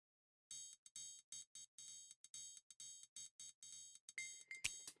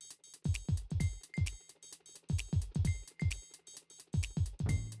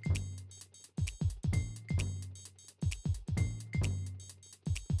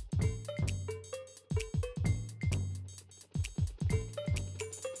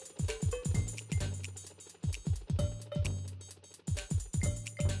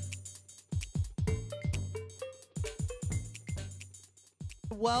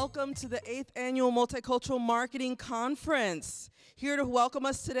Welcome to the 8th Annual Multicultural Marketing Conference. Here to welcome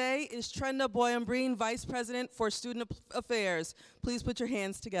us today is Trenda Boyambreen, Vice President for Student Affairs. Please put your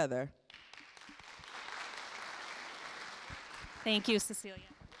hands together. Thank you, Cecilia.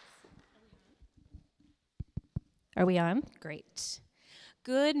 Are we on? Great.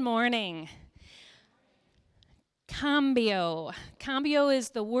 Good morning. Cambio. Cambio is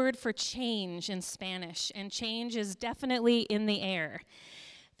the word for change in Spanish, and change is definitely in the air.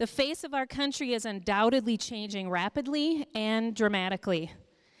 The face of our country is undoubtedly changing rapidly and dramatically.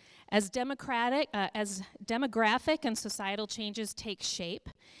 As demographic and societal changes take shape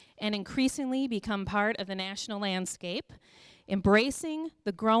and increasingly become part of the national landscape, embracing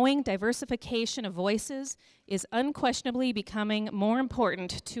the growing diversification of voices is unquestionably becoming more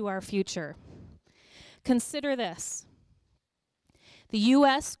important to our future. Consider this. The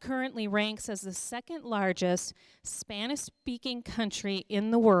U.S. currently ranks as the second largest Spanish-speaking country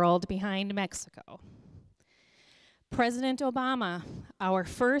in the world behind Mexico. President Obama, our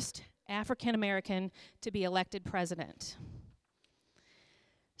first African-American to be elected president.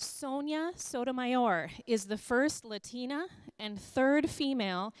 Sonia Sotomayor is the first Latina and third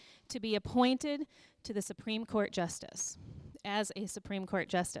female to be appointed to the Supreme Court Justice, as a Supreme Court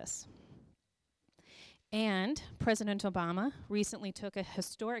Justice. And President Obama recently took a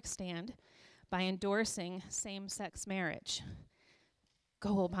historic stand by endorsing same-sex marriage.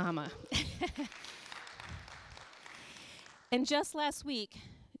 Go Obama. And just last week,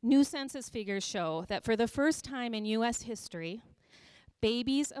 new census figures show that for the first time in U.S. history,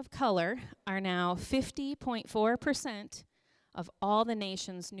 babies of color are now 50.4% of all the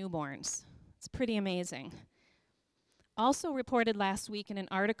nation's newborns. It's pretty amazing. Also reported last week in an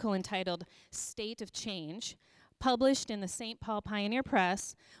article entitled State of Change, published in the St. Paul Pioneer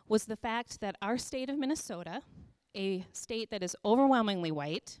Press, was the fact that our state of Minnesota, a state that is overwhelmingly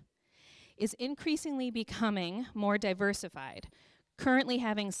white, is increasingly becoming more diversified, currently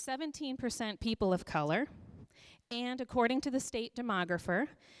having 17% people of color, and according to the state demographer,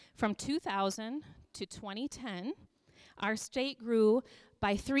 from 2000 to 2010, our state grew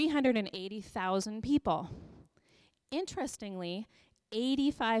by 380,000 people. Interestingly,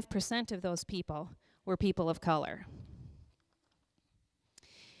 85% of those people were people of color.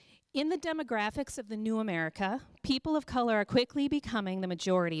 In the demographics of the new America, people of color are quickly becoming the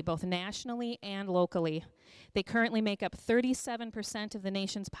majority, both nationally and locally. They currently make up 37% of the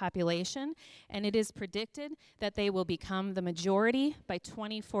nation's population, and it is predicted that they will become the majority by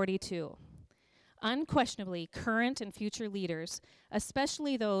 2042. Unquestionably, current and future leaders,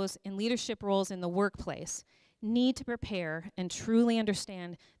 especially those in leadership roles in the workplace, need to prepare and truly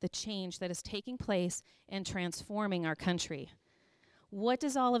understand the change that is taking place and transforming our country. What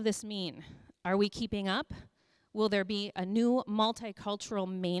does all of this mean? Are we keeping up? Will there be a new multicultural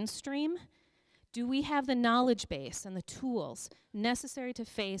mainstream? Do we have the knowledge base and the tools necessary to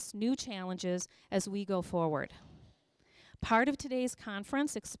face new challenges as we go forward? Part of today's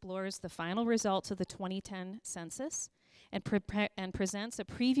conference explores the final results of the 2010 census and presents a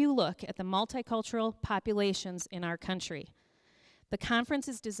preview look at the multicultural populations in our country. The conference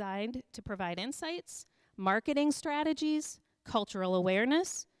is designed to provide insights, marketing strategies, cultural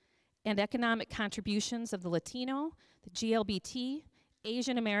awareness, and economic contributions of the Latino, the GLBT,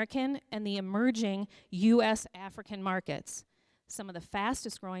 Asian American, and the emerging U.S. African markets, some of the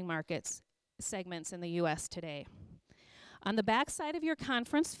fastest growing segments in the U.S. today. On the back side of your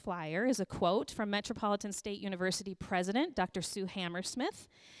conference flyer is a quote from Metropolitan State University President Dr. Sue Hammersmith,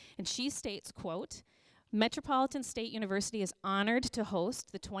 and she states, quote, Metropolitan State University is honored to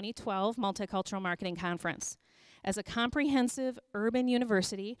host the 2012 Multicultural Marketing Conference. As a comprehensive urban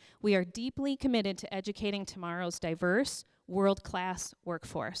university, we are deeply committed to educating tomorrow's diverse, world-class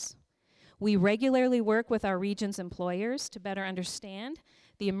workforce. We regularly work with our region's employers to better understand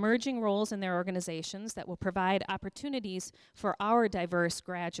the emerging roles in their organizations that will provide opportunities for our diverse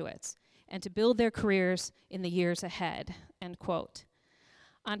graduates and to build their careers in the years ahead, end quote.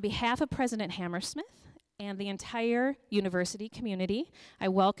 On behalf of President Hammersmith and the entire university community, I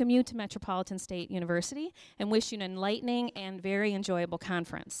welcome you to Metropolitan State University and wish you an enlightening and very enjoyable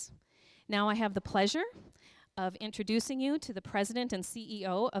conference. Now I have the pleasure of introducing you to the President and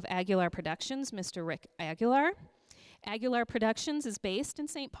CEO of Aguilar Productions, Mr. Rick Aguilar. Aguilar Productions is based in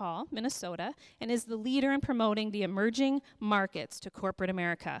St. Paul, Minnesota, and is the leader in promoting the emerging markets to corporate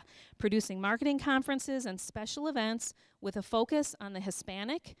America, producing marketing conferences and special events with a focus on the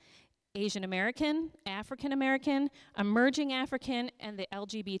Hispanic, Asian American, African American, emerging African, and the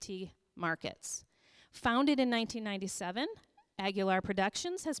LGBT markets. Founded in 1997, Aguilar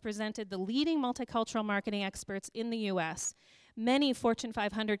Productions has presented the leading multicultural marketing experts in the U.S., Many Fortune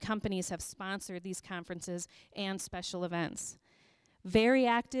 500 companies have sponsored these conferences and special events. Very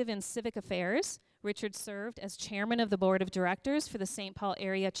active in civic affairs, Richard served as chairman of the board of directors for the St. Paul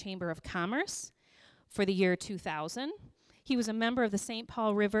Area Chamber of Commerce for the year 2000. He was a member of the St.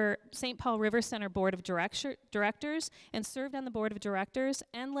 Paul River Center Board of Directors and served on the board of directors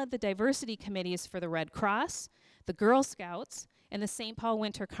and led the diversity committees for the Red Cross, the Girl Scouts, and the St. Paul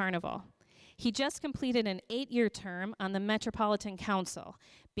Winter Carnival. He just completed an 8-year term on the Metropolitan Council,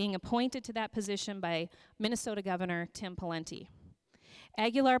 being appointed to that position by Minnesota Governor Tim Pawlenty.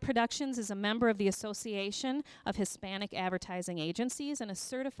 Aguilar Productions is a member of the Association of Hispanic Advertising Agencies and a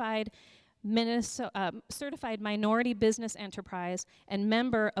certified minority business enterprise and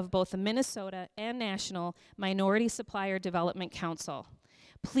member of both the Minnesota and National Minority Supplier Development Council.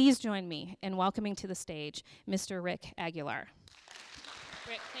 Please join me in welcoming to the stage Mr. Rick Aguilar.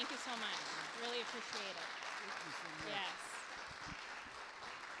 Rick, thank you so much. Really appreciate it. Yes.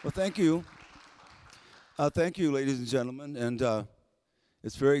 Well, thank you. Thank you, ladies and gentlemen. And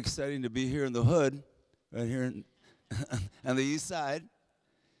it's very exciting to be here in the hood, right here on the east side.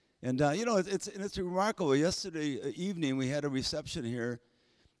 And, you know, it's remarkable. Yesterday evening, we had a reception here,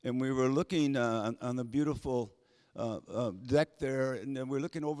 and we were looking on the beautiful deck there, and then we're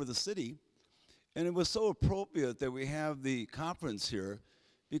looking over the city. And it was so appropriate that we have the conference here,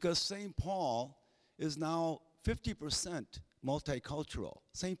 because St. Paul is now 50% multicultural,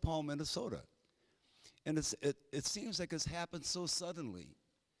 St. Paul, Minnesota. And it seems like it's happened so suddenly.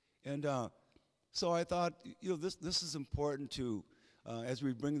 And so I thought, you know, this is important to, as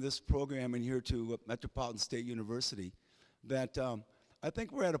we bring this program in here to Metropolitan State University, that I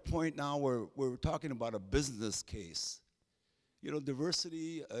think we're at a point now where we're talking about a business case. You know,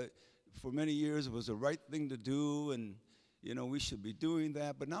 diversity, for many years, was the right thing to do, and, you know, we should be doing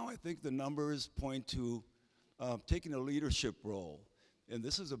that. But now I think the numbers point to taking a leadership role. And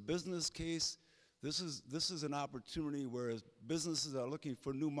this is a business case. This is an opportunity where businesses are looking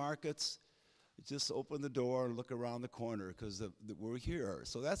for new markets. Just open the door and look around the corner, because we're here.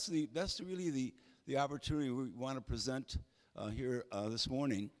 So that's really the opportunity we want to present here this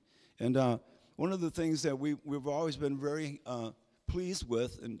morning. And one of the things that we've always been very pleased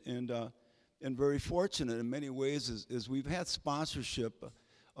with and very fortunate in many ways is we've had sponsorship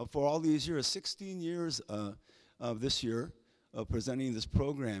for all these years, 16 years this year, presenting this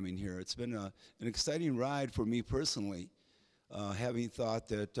programming here. It's been an exciting ride for me personally, having thought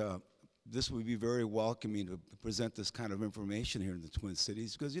that this would be very welcoming to present this kind of information here in the Twin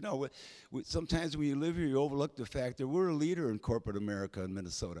Cities. Because, you know, sometimes when you live here, you overlook the fact that we're a leader in corporate America in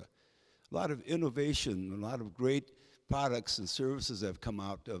Minnesota. A lot of innovation, a lot of great products and services have come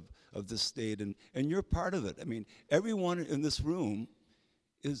out of this state, and you're part of it. I mean, everyone in this room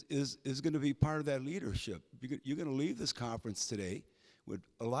is going to be part of that leadership. You're going to leave this conference today with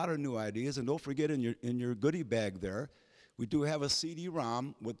a lot of new ideas, and don't forget in your goodie bag there, we do have a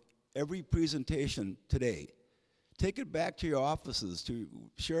CD-ROM with every presentation today. Take it back to your offices to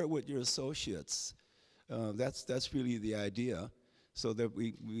share it with your associates. That's really the idea, so that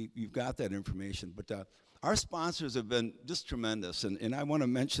we've got that information. But our sponsors have been just tremendous, and I want to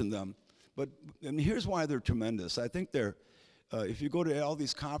mention them. And here's why they're tremendous. I think they're, if you go to all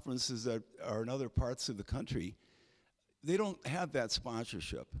these conferences that are in other parts of the country, they don't have that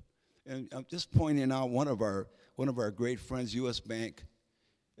sponsorship. And I'm just pointing out one of our great friends, U.S. Bank.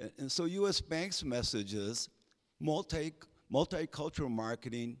 And so U.S. Bank's message is multicultural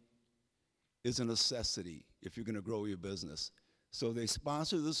marketing is a necessity if you're going to grow your business. So they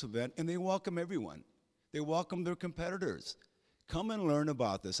sponsor this event, and they welcome everyone. They welcome their competitors. Come and learn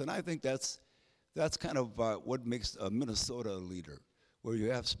about this. And I think that's kind of what makes Minnesota a leader, where you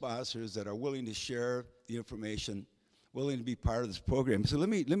have sponsors that are willing to share the information, willing to be part of this program. So let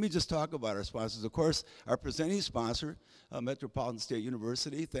me just talk about our sponsors. Of course, our presenting sponsor, Metropolitan State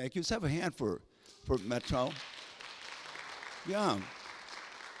University. Thank you. Let's have a hand for Metro. Yeah.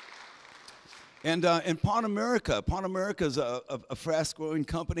 And Pawn America. Pawn America is a fast-growing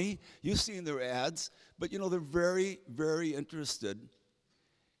company. You've seen their ads, but you know they're very, very interested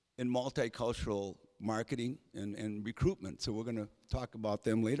in multicultural marketing and recruitment. So we're going to talk about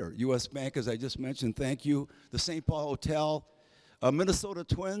them later. U.S. Bank, as I just mentioned, thank you. The St. Paul Hotel. Minnesota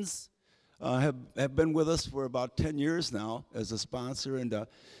Twins have been with us for about 10 years now as a sponsor. And,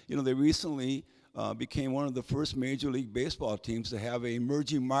 you know, they recently became one of the first Major League Baseball teams to have an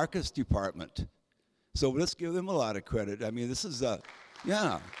emerging markets department. So let's give them a lot of credit. I mean, this is,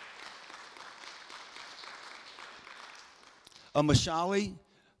 yeah. Mashali,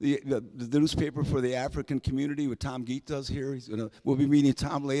 the newspaper for the African community with Tom Gitlin here. We'll be meeting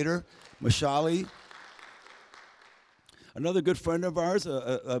Tom later. Mashali. Another good friend of ours,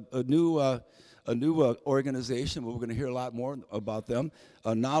 a new organization. We're going to hear a lot more about them.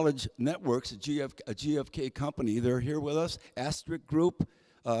 Knowledge Networks, a GFK company. They're here with us. Asterisk Group,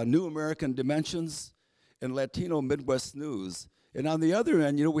 New American Dimensions, and Latino Midwest News. And on the other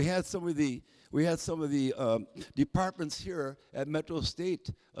end, you know, we had some of the departments here at Metro State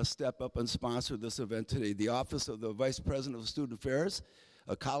step up and sponsor this event today. The Office of the Vice President of Student Affairs,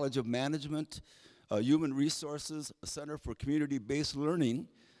 a College of Management, Human Resources, a Center for Community-Based Learning,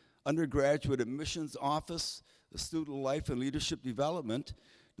 Undergraduate Admissions Office, the Student Life and Leadership Development,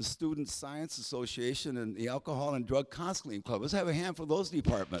 the Student Science Association, and the Alcohol and Drug Counseling Club. Let's have a hand for those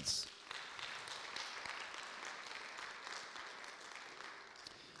departments.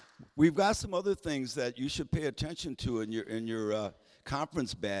 We've got some other things that you should pay attention to in your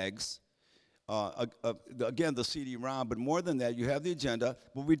conference bags. Again, the CD-ROM, but more than that, you have the agenda.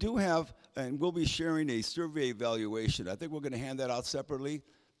 But we do have, and we'll be sharing a survey evaluation. I think we're going to hand that out separately,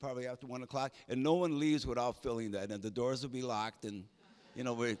 probably after 1 o'clock, and no one leaves without filling that, and the doors will be locked, and you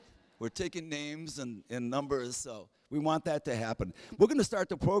know, we're taking names and numbers, so we want that to happen. We're going to start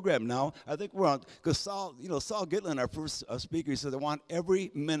the program now. I think we're on, because Saul Gitlin, our first speaker, he said, I want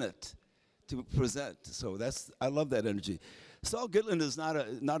every minute to present. So I love that energy. Saul Gitlin is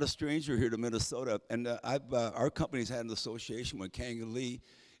not a stranger here to Minnesota, and our company's had an association with Kang&Lee,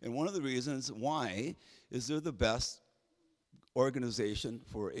 and one of the reasons why is they're the best organization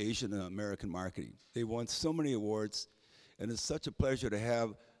for Asian American marketing. They won so many awards, and it's such a pleasure to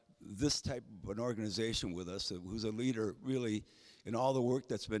have this type of an organization with us, who's a leader really in all the work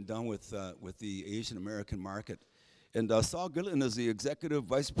that's been done with the Asian American market. And Saul Gitlin is the Executive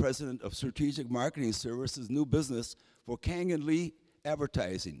Vice President of Strategic Marketing Services, New Business for Kang&Lee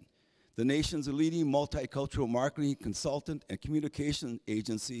Advertising, the nation's leading multicultural marketing consultant and communication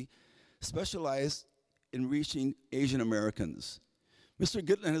agency specialized in reaching Asian Americans. Mr.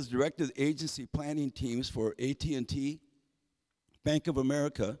 Gitlin has directed agency planning teams for AT&T, Bank of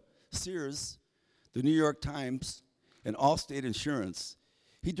America, Sears, the New York Times, and Allstate Insurance.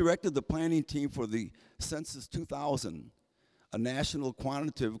 He directed the planning team for the Census 2000, a national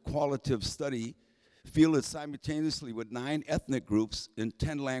qualitative study fielded simultaneously with 9 ethnic groups in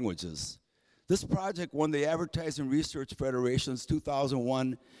 10 languages. This project won the Advertising Research Federation's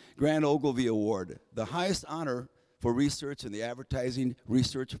 2001 Grand Ogilvy Award, the highest honor for research in the Advertising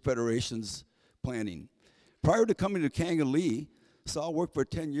Research Federation's planning. Prior to coming to Kang&Lee, Saul worked for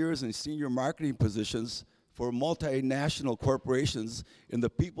 10 years in senior marketing positions for multinational corporations in the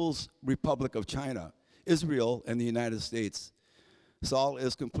People's Republic of China, Israel, and the United States. Saul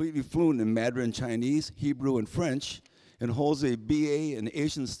is completely fluent in Mandarin Chinese, Hebrew, and French, and holds a BA in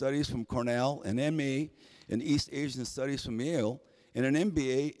Asian Studies from Cornell, an MA in East Asian Studies from Yale, and an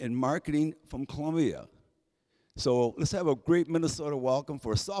MBA in Marketing from Columbia. So let's have a great Minnesota welcome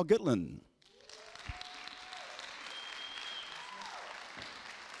for Saul Gitlin.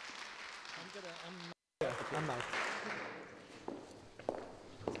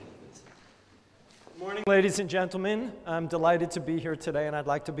 Good morning, ladies and gentlemen. I'm delighted to be here today, and I'd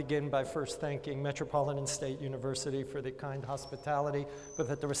like to begin by first thanking Metropolitan State University for the kind hospitality, both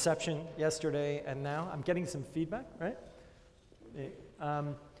at the reception yesterday and now. I'm getting some feedback, right?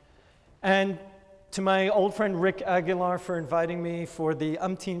 And to my old friend Rick Aguilar for inviting me for the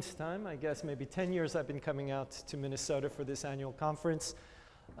umpteenth time. I guess maybe 10 years I've been coming out to Minnesota for this annual conference.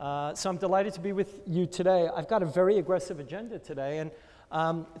 So I'm delighted to be with you today. I've got a very aggressive agenda today, and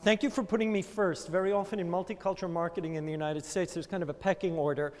thank you for putting me first. Very often in multicultural marketing in the United States, there's kind of a pecking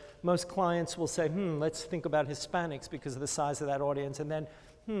order. Most clients will say, let's think about Hispanics because of the size of that audience, and then,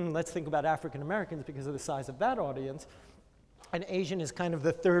 let's think about African Americans because of the size of that audience. And Asian is kind of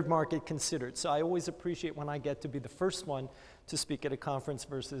the third market considered. So I always appreciate when I get to be the first one to speak at a conference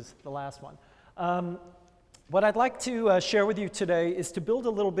versus the last one. What I'd like to share with you today is to build a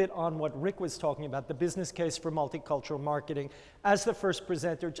little bit on what Rick was talking about, the business case for multicultural marketing, as the first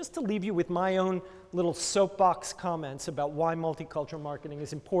presenter, just to leave you with my own little soapbox comments about why multicultural marketing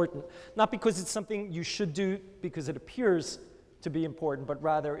is important. Not because it's something you should do because it appears to be important, but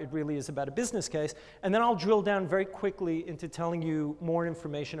rather it really is about a business case. And then I'll drill down very quickly into telling you more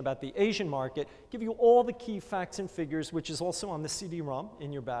information about the Asian market, give you all the key facts and figures, which is also on the CD-ROM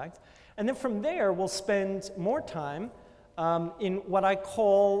in your bags. And then from there, we'll spend more time in what I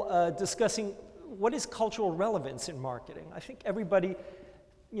call discussing what is cultural relevance in marketing. I think everybody,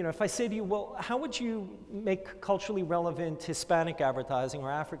 you know, if I say to you, well, how would you make culturally relevant Hispanic advertising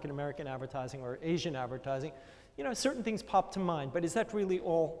or African American advertising or Asian advertising? You know, certain things pop to mind, but is that really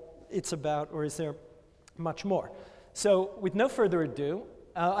all it's about, or is there much more? So with no further ado,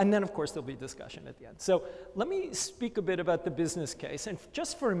 And then, of course, there'll be discussion at the end. So let me speak a bit about the business case. And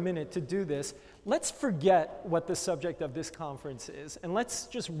just for a minute to do this, let's forget what the subject of this conference is, and let's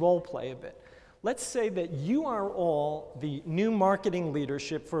just role play a bit. Let's say that you are all the new marketing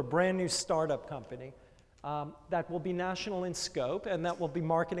leadership for a brand new startup company that will be national in scope, and that will be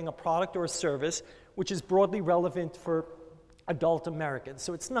marketing a product or a service which is broadly relevant for adult Americans.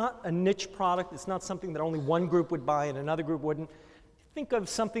 So it's not a niche product. It's not something that only one group would buy and another group wouldn't. Think of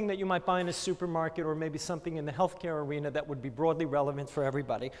something that you might buy in a supermarket, or maybe something in the healthcare arena that would be broadly relevant for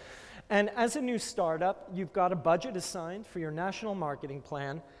everybody. And as a new startup, you've got a budget assigned for your national marketing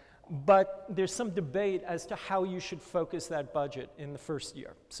plan, but there's some debate as to how you should focus that budget in the first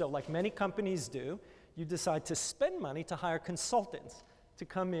year. So like many companies do, you decide to spend money to hire consultants to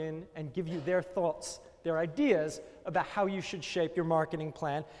come in and give you their thoughts, their ideas about how you should shape your marketing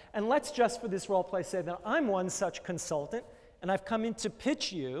plan. And let's just for this role play say that I'm one such consultant, and I've come in to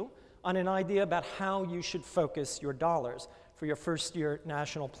pitch you on an idea about how you should focus your dollars for your first year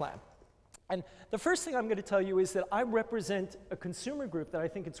national plan. And the first thing I'm going to tell you is that I represent a consumer group that I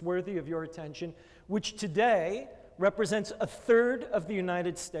think it's worthy of your attention, which today represents a third of the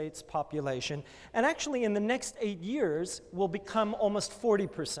United States population, and actually in the next 8 years will become almost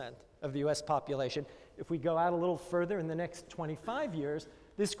 40% of the US population. If we go out a little further, in the next 25 years,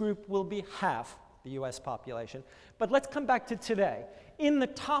 this group will be half the US population. But let's come back to today. In the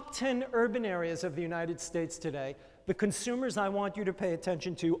top 10 urban areas of the United States today, the consumers I want you to pay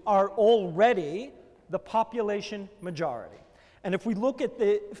attention to are already the population majority. And if we look at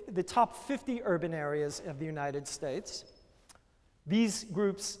the top 50 urban areas of the United States, this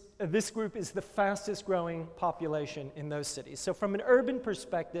group is the fastest growing population in those cities. So from an urban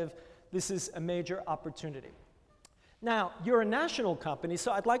perspective, this is a major opportunity. Now, you're a national company,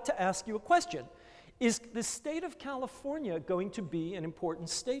 so I'd like to ask you a question. Is the state of California going to be an important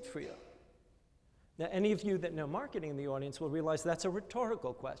state for you? Now, any of you that know marketing in the audience will realize that's a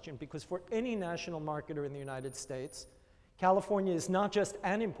rhetorical question, because for any national marketer in the United States, California is not just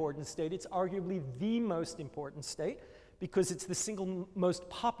an important state, it's arguably the most important state, because it's the single most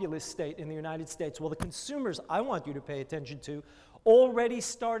populous state in the United States. Well, the consumers I want you to pay attention to, already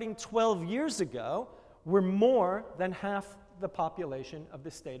starting 12 years ago, were more than half the population of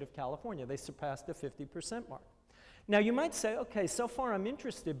the state of California. They surpassed the 50% mark. Now, you might say, okay, so far I'm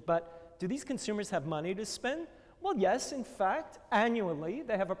interested, but do these consumers have money to spend? Well, yes, in fact, annually,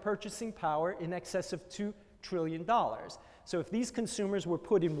 they have a purchasing power in excess of $2 trillion. So if these consumers were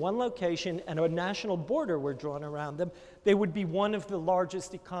put in one location and a national border were drawn around them, they would be one of the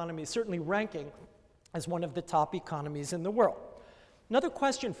largest economies, certainly ranking as one of the top economies in the world. Another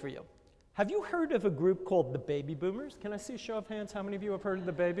question for you. Have you heard of a group called the baby boomers? Can I see a show of hands? How many of you have heard of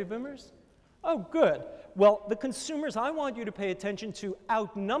the baby boomers? Oh, good. Well, the consumers I want you to pay attention to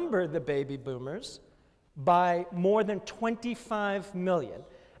outnumber the baby boomers by more than 25 million.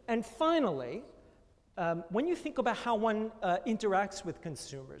 And finally, when you think about how one interacts with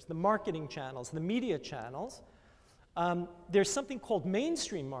consumers, the marketing channels, the media channels, there's something called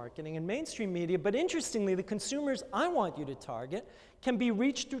mainstream marketing and mainstream media, but interestingly, the consumers I want you to target can be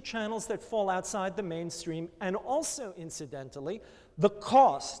reached through channels that fall outside the mainstream, and also, incidentally, the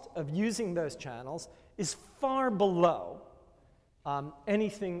cost of using those channels is far below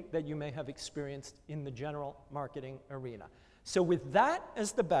anything that you may have experienced in the general marketing arena. So with that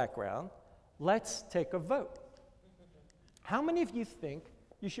as the background, let's take a vote. How many of you think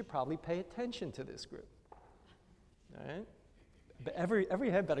you should probably pay attention to this group? All right? But every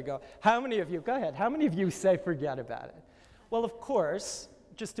head better go. How many of you, go ahead, how many of you say forget about it? Well, of course,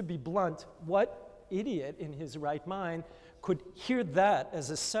 just to be blunt, what idiot in his right mind could hear that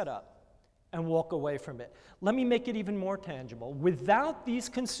as a setup and walk away from it? Let me make it even more tangible. Without these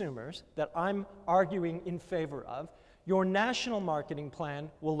consumers that I'm arguing in favor of, your national marketing plan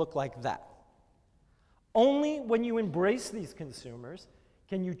will look like that. Only when you embrace these consumers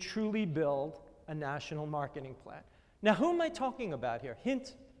can you truly build a national marketing plan. Now, who am I talking about here?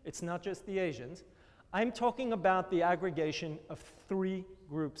 Hint, it's not just the Asians. I'm talking about the aggregation of 3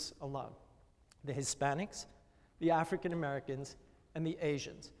 groups alone: the Hispanics, the African Americans, and the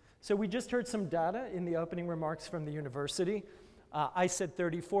Asians. So we just heard some data in the opening remarks from the university. I said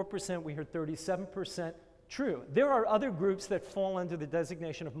 34%, we heard 37%. True. There are other groups that fall under the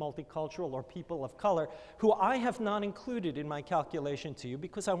designation of multicultural or people of color who I have not included in my calculation to you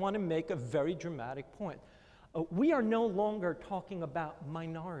because I want to make a very dramatic point. We are no longer talking about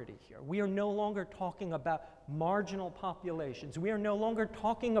minority here. We are no longer talking about marginal populations. We are no longer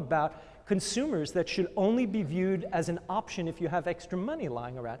talking about consumers that should only be viewed as an option if you have extra money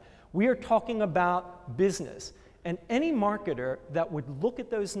lying around. We are talking about business. And any marketer that would look at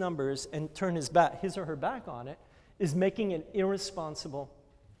those numbers and turn his or her back on it is making an irresponsible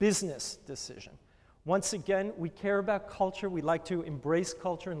business decision. Once again, we care about culture. We like to embrace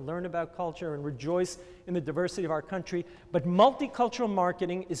culture and learn about culture and rejoice in the diversity of our country. But multicultural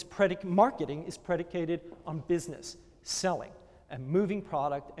marketing is predicated on business, selling, and moving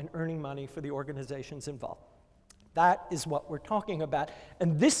product and earning money for the organizations involved. That is what we're talking about.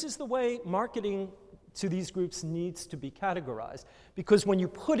 And this is the way marketing to these groups needs to be categorized. Because when you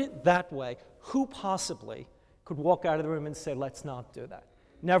put it that way, who possibly could walk out of the room and say, let's not do that?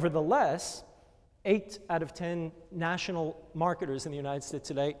 Nevertheless, 8 out of 10 national marketers in the United States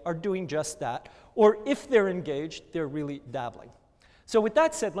today are doing just that. Or if they're engaged, they're really dabbling. So with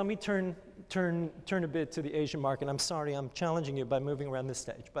that said, let me turn a bit to the Asian market. I'm sorry, I'm challenging you by moving around the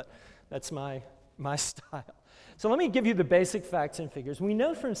stage, but that's my style. So let me give you the basic facts and figures. We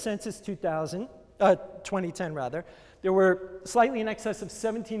know from Census 2010, there were slightly in excess of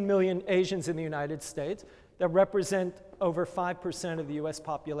 17 million Asians in the United States that represent over 5% of the US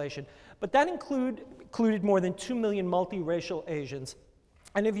population. But that included more than 2 million multiracial Asians.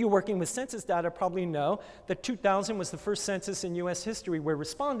 And if you're working with census data, probably know that 2000 was the first census in US history where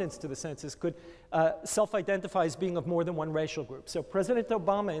respondents to the census could self-identify as being of more than one racial group. So President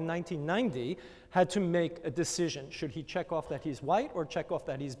Obama in 1990 had to make a decision. Should he check off that he's white or check off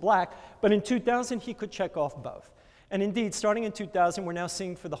that he's black? But in 2000, he could check off both. And indeed, starting in 2000, we're now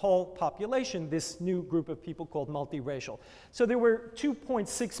seeing for the whole population this new group of people called multiracial. So there were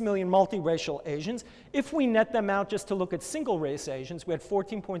 2.6 million multiracial Asians. If we net them out just to look at single-race Asians, we had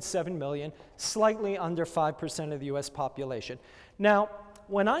 14.7 million, slightly under 5% of the US population. Now,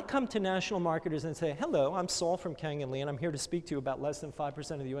 when I come to national marketers and say, hello, I'm Saul from Kang&Lee, and I'm here to speak to you about less than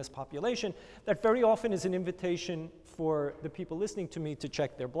 5% of the US population, that very often is an invitation for the people listening to me to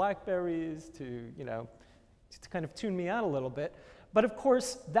check their BlackBerries, to kind of tune me out a little bit. But of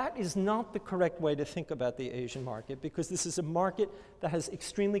course, that is not the correct way to think about the Asian market, because this is a market that has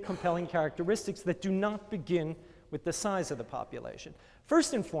extremely compelling characteristics that do not begin with the size of the population.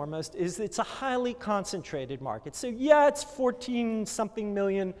 First and foremost is it's a highly concentrated market. So yeah, it's 14-something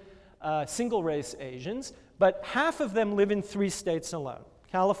million single-race Asians, but half of them live in 3 states alone: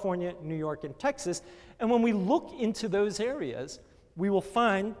 California, New York, and Texas. And when we look into those areas, we will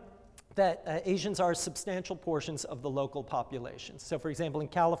find that Asians are substantial portions of the local population. So for example, in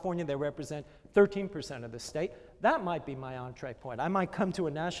California, they represent 13% of the state. That might be my entree point. I might come to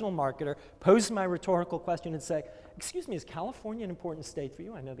a national marketer, pose my rhetorical question and say, excuse me, is California an important state for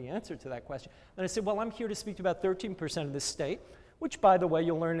you? I know the answer to that question. And I say, well, I'm here to speak to about 13% of the state, which, by the way,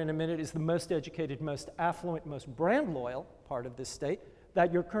 you'll learn in a minute, is the most educated, most affluent, most brand loyal part of this state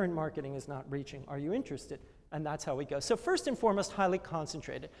that your current marketing is not reaching. Are you interested? And that's how we go. So first and foremost, highly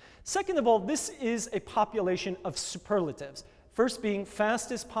concentrated. Second of all, this is a population of superlatives. First being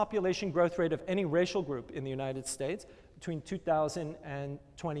fastest population growth rate of any racial group in the United States between 2000 and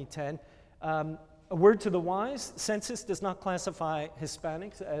 2010. A word to the wise, census does not classify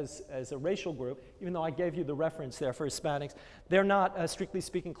Hispanics as a racial group, even though I gave you the reference there for Hispanics. They're not, strictly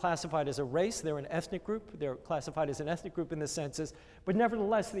speaking, classified as a race. They're an ethnic group. They're classified as an ethnic group in the census. But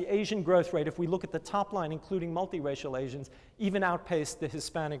nevertheless, the Asian growth rate, if we look at the top line, including multiracial Asians, even outpaced the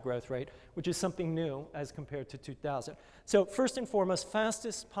Hispanic growth rate, which is something new as compared to 2000. So first and foremost,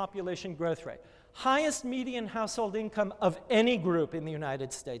 fastest population growth rate. Highest median household income of any group in the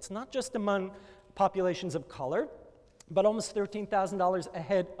United States, not just among populations of color, but almost $13,000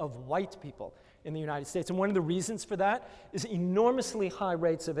 ahead of white people in the United States. And one of the reasons for that is enormously high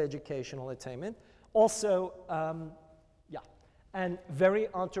rates of educational attainment. Also, and very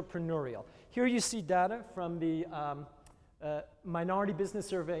entrepreneurial. Here you see data from the Minority Business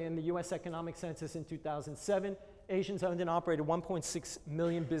Survey in the US Economic Census in 2007. Asians owned and operated 1.6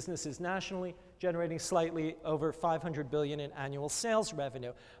 million businesses nationally, generating slightly over $500 billion in annual sales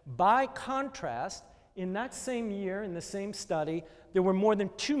revenue. By contrast, in that same year, in the same study, there were more than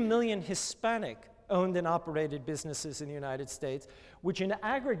 2 million Hispanic owned and operated businesses in the United States, which in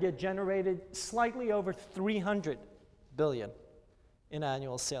aggregate generated slightly over $300 billion in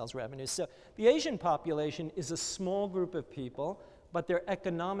annual sales revenue. So the Asian population is a small group of people, but their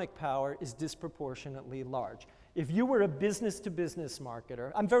economic power is disproportionately large. If you were a business-to-business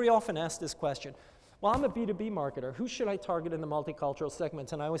marketer, I'm very often asked this question, well, I'm a B2B marketer, who should I target in the multicultural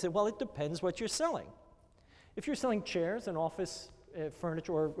segments? And I always say, well, it depends what you're selling. If you're selling chairs and office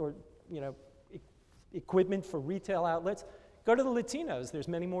furniture or equipment for retail outlets, go to the Latinos. There's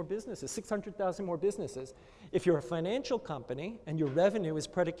many more businesses, 600,000 more businesses. If you're a financial company and your revenue is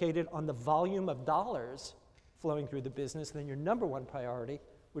predicated on the volume of dollars flowing through the business, then your number one priority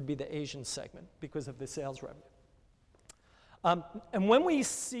would be the Asian segment because of the sales revenue. And when we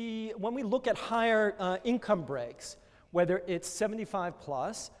look at higher income breaks, whether it's 75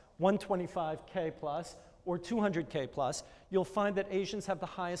 plus, 125K plus, or 200K plus, you'll find that Asians have the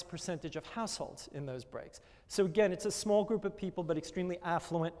highest percentage of households in those breaks. So again, it's a small group of people, but extremely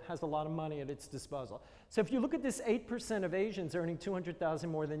affluent, has a lot of money at its disposal. So if you look at this 8% of Asians earning 200,000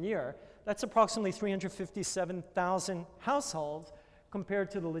 more than a year, that's approximately 357,000 households compared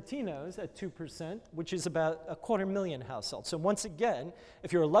to the Latinos at 2%, which is about 250,000 households. So once again,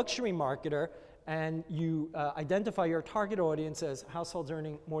 if you're a luxury marketer and you identify your target audience as households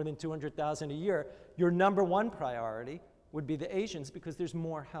earning more than 200,000 a year, your number one priority would be the Asians because there's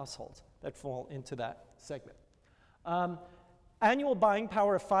more households that fall into that segment. Annual buying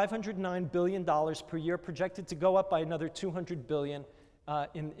power of $509 billion per year, projected to go up by another $200 billion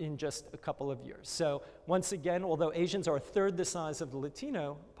in just a couple of years. So once again, although Asians are a third the size of the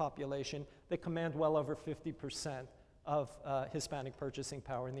Latino population, they command well over 50% of Hispanic purchasing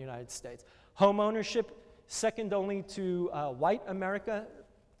power in the United States. Home ownership, second only to white America,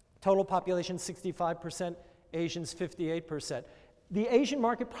 total population 65%, Asians 58%. The Asian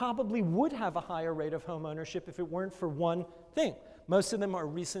market probably would have a higher rate of home ownership if it weren't for one thing. Most of them are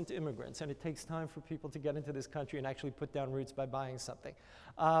recent immigrants, and it takes time for people to get into this country and actually put down roots by buying something.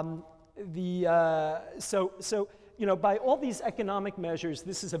 So you know, by all these economic measures,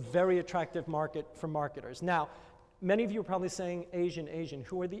 this is a very attractive market for marketers. Now, many of you are probably saying Asian.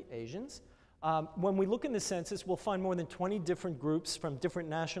 Who are the Asians? When we look in the census, we'll find more than 20 different groups from different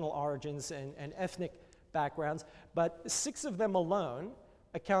national origins and ethnic backgrounds, but 6 of them alone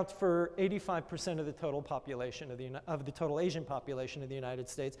account for 85% of the total population of the total Asian population of the United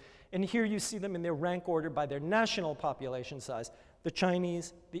States. And here you see them in their rank order by their national population size: the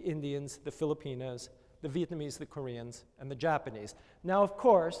Chinese, the Indians, the Filipinos, the Vietnamese, the Koreans, and the Japanese. Now, of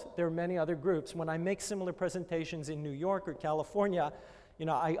course, there are many other groups. When I make similar presentations in New York or California, you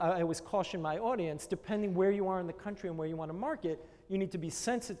know, I always caution my audience, depending where you are in the country and where you want to market, you need to be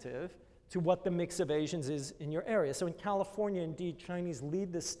sensitive to what the mix of Asians is in your area. So in California, indeed, Chinese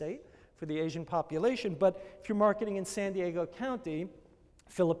lead the state for the Asian population, but if you're marketing in San Diego County,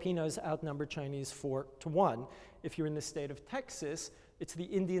 Filipinos outnumber Chinese 4-1. If you're in the state of Texas, it's the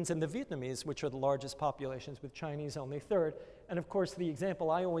Indians and the Vietnamese, which are the largest populations, with Chinese only third. And of course, the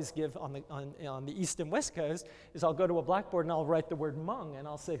example I always give on the East and West Coast is I'll go to a blackboard and I'll write the word Hmong, and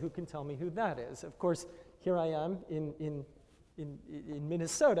I'll say, who can tell me who that is? Of course, here I am in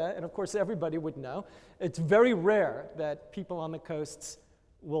Minnesota, and of course everybody would know. It's very rare that people on the coasts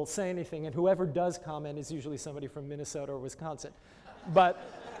will say anything, and whoever does comment is usually somebody from Minnesota or Wisconsin. But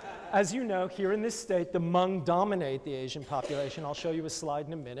as you know, here in this state, the Hmong dominate the Asian population. I'll show you a slide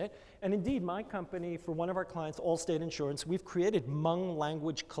in a minute. And indeed, my company, for one of our clients, Allstate Insurance, we've created Hmong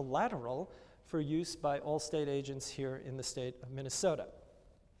language collateral for use by Allstate agents here in the state of Minnesota.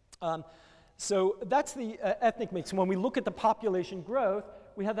 So that's the ethnic mix. When we look at the population growth,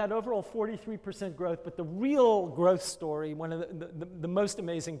 we have that overall 43% growth, but the real growth story, one of the most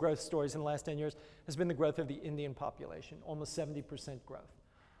amazing growth stories in the last 10 years, has been the growth of the Indian population, almost 70% growth.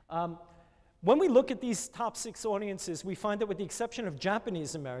 When we look at these top 6 audiences, we find that with the exception of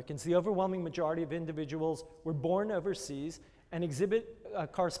Japanese Americans, the overwhelming majority of individuals were born overseas and exhibit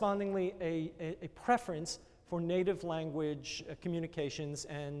correspondingly a preference for native language communications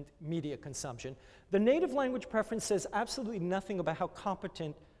and media consumption. The native language preference says absolutely nothing about how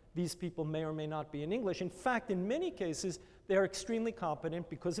competent these people may or may not be in English. In fact, in many cases, they are extremely competent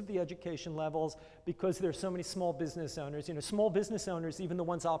because of the education levels, because there are so many small business owners. You know, small business owners, even the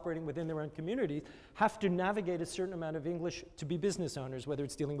ones operating within their own communities, have to navigate a certain amount of English to be business owners, whether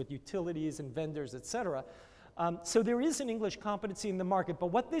it's dealing with utilities and vendors, et cetera. So there is an English competency in the market, but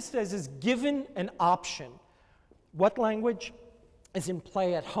what this says is, given an option, what language is in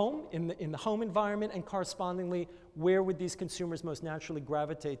play at home, in the home environment, and correspondingly, where would these consumers most naturally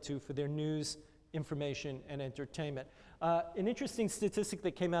gravitate to for their news, information, and entertainment? An interesting statistic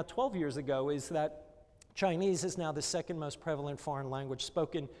that came out 12 years ago is that Chinese is now the second most prevalent foreign language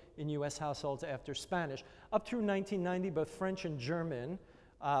spoken in US households after Spanish. Up through 1990, both French and German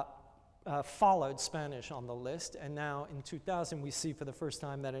followed Spanish on the list, and now in 2000, we see for the first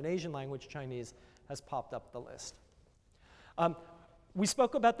time that an Asian language, Chinese, has popped up the list. We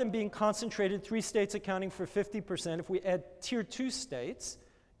spoke about them being concentrated, 3 states accounting for 50%. If we add tier 2 states,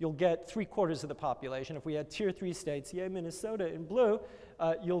 you'll get 3/4 of the population. If we add tier 3 states, yay, Minnesota in blue,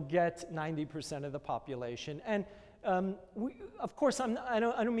 you'll get 90% of the population. And of course, I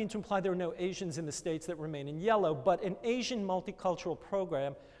don't mean to imply there are no Asians in the states that remain in yellow, but an Asian multicultural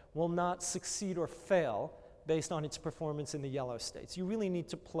program will not succeed or fail based on its performance in the yellow states. You really need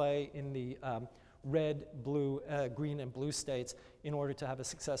to play in the red, blue, green, and blue states in order to have a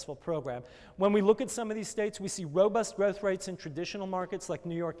successful program. When we look at some of these states, we see robust growth rates in traditional markets like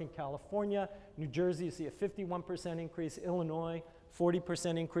New York and California. New Jersey, you see a 51% increase. Illinois,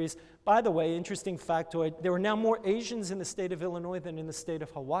 40% increase. By the way, interesting factoid, there are now more Asians in the state of Illinois than in the state of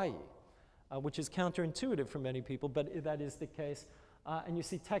Hawaii, which is counterintuitive for many people, but that is the case. And you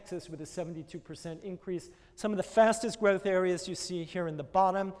see Texas with a 72% increase. Some of the fastest growth areas you see here in the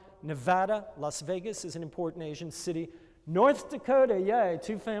bottom, Nevada, Las Vegas is an important Asian city. North Dakota, yay,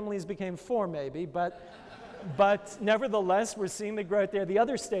 2 families became 4 maybe, but nevertheless, we're seeing the growth there. The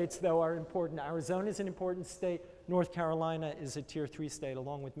other states, though, are important. Arizona is an important state. North Carolina is a tier 3 state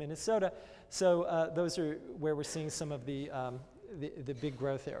along with Minnesota. So those are where we're seeing some of the big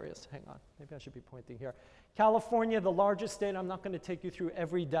growth areas. Hang on, maybe I should be pointing here. California, the largest state. I'm not going to take you through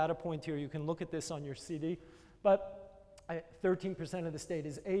every data point here. You can look at this on your CD. But 13% of the state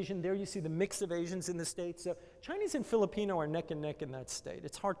is Asian. There you see the mix of Asians in the state. So Chinese and Filipino are neck and neck in that state.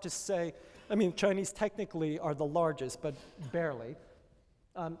 It's hard to say. I mean, Chinese technically are the largest, but barely.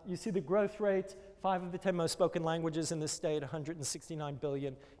 You see the growth rate, 5 of the 10 most spoken languages in the state, 169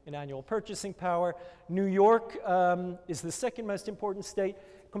 billion in annual purchasing power. New York is the second most important state.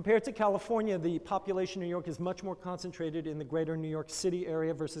 Compared to California, the population of New York is much more concentrated in the greater New York City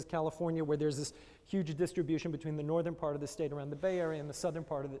area versus California, where there's this huge distribution between the northern part of the state around the Bay Area and the southern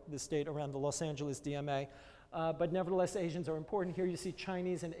part of the state around the Los Angeles DMA. But nevertheless, Asians are important. Here you see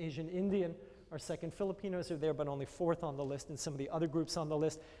Chinese and Asian Indian are second. Filipinos are there, but only 4th on the list, and some of the other groups on the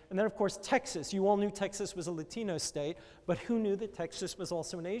list. And then, of course, Texas. You all knew Texas was a Latino state, but who knew that Texas was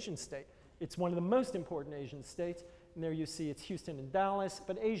also an Asian state? It's one of the most important Asian states. And there you see it's Houston and Dallas,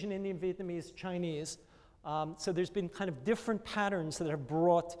 but Asian, Indian, Vietnamese, Chinese. So there's been kind of different patterns that have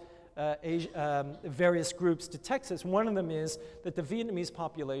brought various groups to Texas. One of them is that the Vietnamese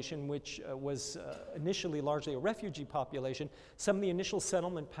population, which was initially largely a refugee population, some of the initial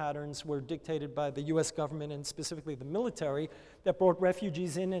settlement patterns were dictated by the US government and specifically the military that brought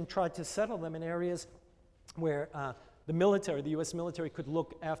refugees in and tried to settle them in areas where the US military could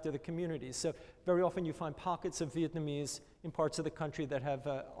look after the communities. So very often you find pockets of Vietnamese in parts of the country that have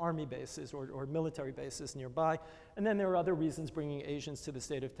army bases or military bases nearby. And then there are other reasons bringing Asians to the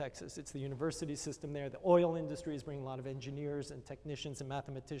state of Texas. It's the university system there. The oil industry is bringing a lot of engineers and technicians and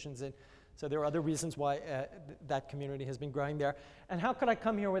mathematicians in. So there are other reasons why that community has been growing there. And how could I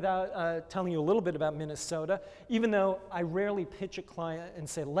come here without telling you a little bit about Minnesota, even though I rarely pitch a client and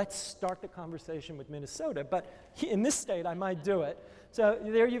say, let's start the conversation with Minnesota. But in this state, I might do it. So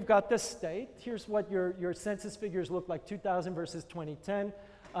there you've got this state. Here's what your census figures look like, 2000 versus 2010.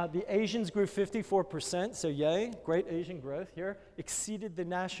 The Asians grew 54%, so yay, great Asian growth here. Exceeded the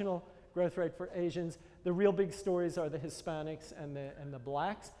national growth rate for Asians. The real big stories are the Hispanics and the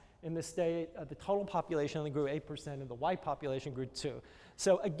blacks. In the state, the total population only grew 8%, and the white population grew 2%.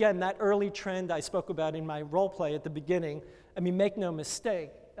 So again, that early trend I spoke about in my role play at the beginning, I mean, make no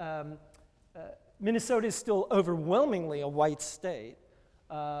mistake, Minnesota is still overwhelmingly a white state,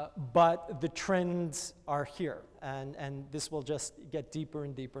 but the trends are here, and this will just get deeper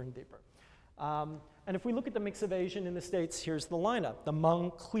and deeper and deeper. And if we look at the mix of Asian in the states, here's the lineup. The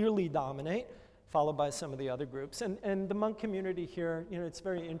Hmong clearly dominate, followed by some of the other groups. And the Hmong community here, you know, it's a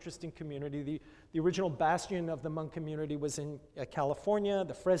very interesting community. The original bastion of the Hmong community was in California,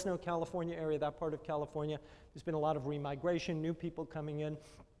 the Fresno, California area, that part of California. There's been a lot of remigration, new people coming in.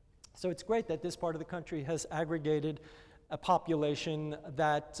 So it's great that this part of the country has aggregated a population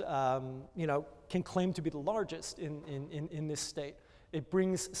that, you know, can claim to be the largest in this state. It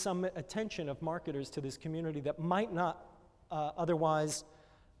brings some attention of marketers to this community that might not otherwise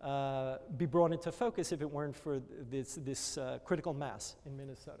be brought into focus if it weren't for this critical mass in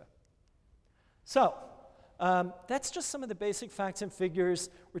Minnesota. So that's just some of the basic facts and figures.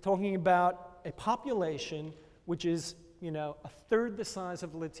 We're talking about a population which is, you know, 1/3 the size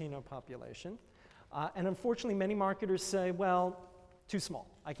of the Latino population. And unfortunately, many marketers say, well, too small,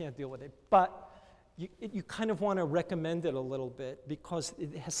 I can't deal with it. But you kind of want to recommend it a little bit because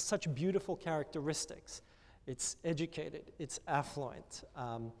it has such beautiful characteristics. It's educated, it's affluent,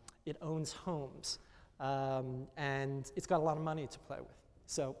 it owns homes, and it's got a lot of money to play with.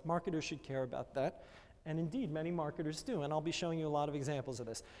 So marketers should care about that. And indeed, many marketers do, and I'll be showing you a lot of examples of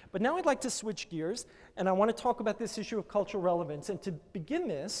this. But now I'd like to switch gears, and I want to talk about this issue of cultural relevance. And to begin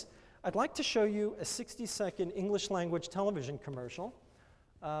this, I'd like to show you a 60-second English language television commercial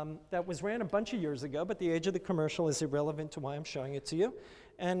that was ran a bunch of years ago, but the age of the commercial is irrelevant to why I'm showing it to you.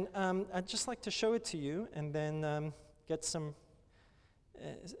 And I'd just like to show it to you and then get some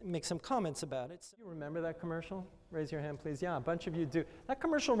make some comments about it. So you remember that commercial? Raise your hand, please. Yeah, a bunch of you do. That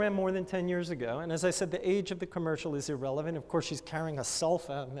commercial ran more than 10 years ago, and as I said, the age of the commercial is irrelevant. Of course, she's carrying a cell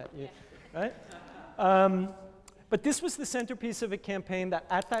phone, right? But this was the centerpiece of a campaign that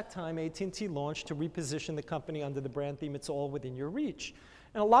at that time AT&T launched to reposition the company under the brand theme, "It's all within your reach."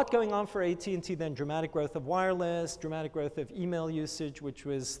 And a lot going on for AT&T then, dramatic growth of wireless, dramatic growth of email usage, which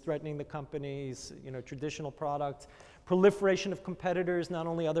was threatening the company's traditional product, proliferation of competitors, not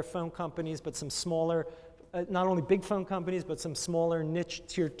only other phone companies, but some smaller, not only big phone companies, but some smaller niche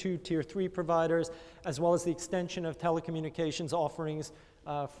tier 2, tier 3 providers, as well as the extension of telecommunications offerings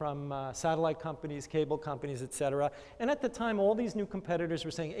from satellite companies, cable companies, et cetera. And at the time, all these new competitors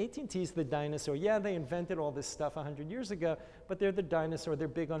were saying, AT&T's the dinosaur. Yeah, they invented all this stuff 100 years ago, but they're the dinosaur. They're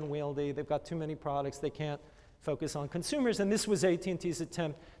big, unwieldy. They've got too many products. They can't focus on consumers. And this was AT&T's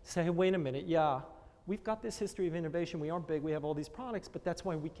attempt to say, hey, wait a minute, yeah, we've got this history of innovation. We are big. We have all these products, but that's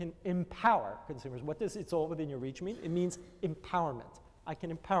why we can empower consumers. What does "it's all within your reach" mean? It means empowerment. I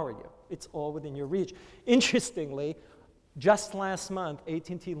can empower you. It's all within your reach. Interestingly, just last month,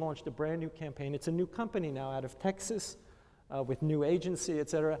 AT&T launched a brand new campaign. It's a new company now out of Texas with new agency, et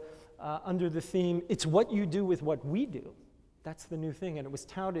cetera, under the theme, "It's what you do with what we do." That's the new thing. And it was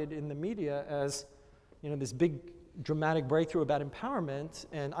touted in the media as this big dramatic breakthrough about empowerment.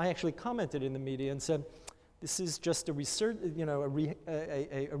 And I actually commented in the media and said, this is just a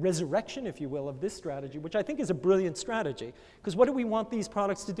resurrection, if you will, of this strategy, which I think is a brilliant strategy. Because what do we want these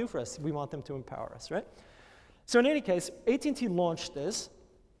products to do for us? We want them to empower us, right? So in any case, AT&T launched this,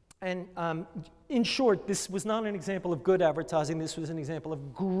 and in short, this was not an example of good advertising. This was an example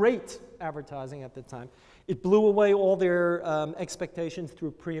of great advertising at the time. It blew away all their expectations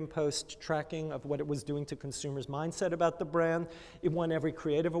through pre- and post-tracking of what it was doing to consumers' mindset about the brand. It won every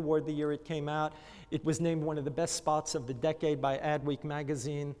creative award the year it came out. It was named one of the best spots of the decade by Adweek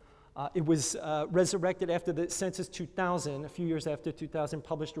magazine. It was resurrected after the Census 2000, a few years after 2000,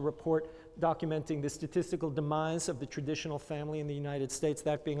 published a report documenting the statistical demise of the traditional family in the United States,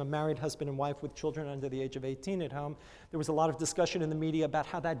 that being a married husband and wife with children under the age of 18 at home. There was a lot of discussion in the media about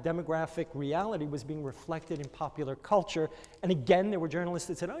how that demographic reality was being reflected in popular culture. And again, there were journalists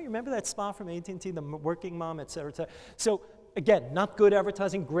that said, oh, you remember that spot from AT&T, the working mom, et cetera, et cetera. So again, not good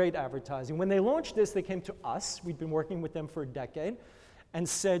advertising, great advertising. When they launched this, they came to us. We'd been working with them for a decade, and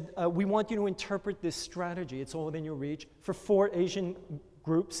said, we want you to interpret this strategy, "It's all within your reach," for 4 Asian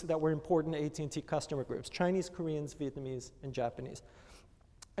groups that were important AT&T customer groups: Chinese, Koreans, Vietnamese, and Japanese.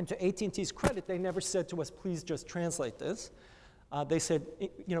 And to AT&T's credit, they never said to us, please just translate this. They said,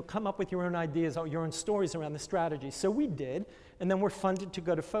 come up with your own ideas or your own stories around the strategy. So we did, and then we're funded to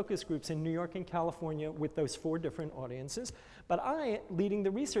go to focus groups in New York and California with those 4 different audiences. But I, leading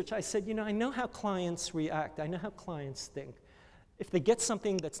the research, I said, I know how clients react. I know how clients think. If they get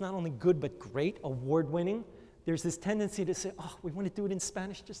something that's not only good but great, award-winning, there's this tendency to say, oh, we want to do it in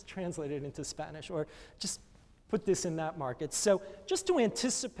Spanish, just translate it into Spanish, or just put this in that market. So just to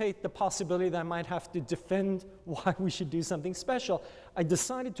anticipate the possibility that I might have to defend why we should do something special, I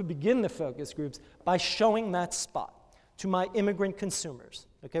decided to begin the focus groups by showing that spot to my immigrant consumers.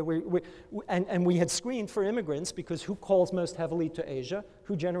 Okay, and we had screened for immigrants because who calls most heavily to Asia?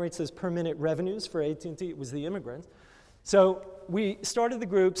 Who generates those per minute revenues for AT&T? It was the immigrants. So we started the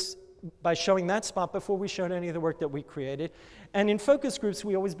groups by showing that spot before we showed any of the work that we created. And in focus groups,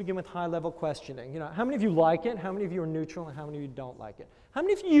 we always begin with high-level questioning. How many of you like it? How many of you are neutral? And how many of you don't like it? How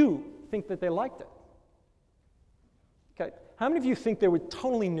many of you think that they liked it? Okay. How many of you think they were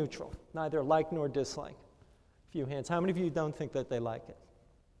totally neutral, neither like nor dislike? A few hands. How many of you don't think that they like it?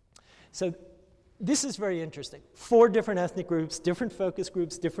 So this is very interesting. 4 different ethnic groups, different focus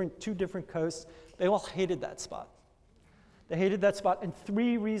groups, 2 different coasts. They all hated that spot. They hated that spot, and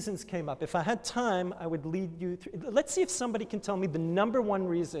 3 reasons came up. If I had time, I would lead you through. Let's see if somebody can tell me the #1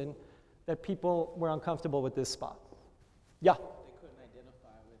 reason that people were uncomfortable with this spot. Yeah? They couldn't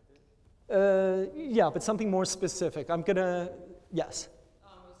identify with it. Yeah, but something more specific. I'm going to, yes?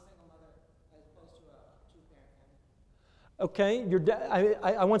 A single mother as opposed to a 2-parent family. Okay,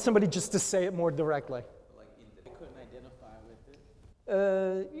 I want somebody just to say it more directly. They couldn't identify with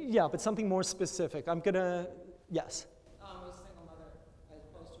it. Yeah, but something more specific. I'm going to, yes?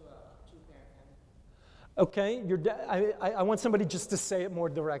 Okay, I want somebody just to say it more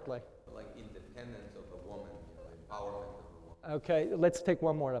directly. Like independence of the woman, empowerment of the woman. Okay, let's take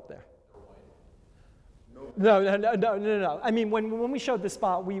one more up there. No. I mean, when we showed the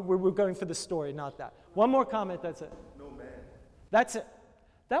spot, we were going for the story, not that. One more comment, that's it. No man. That's it.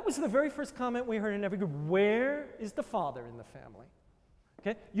 That was the very first comment we heard in every group. Where is the father in the family?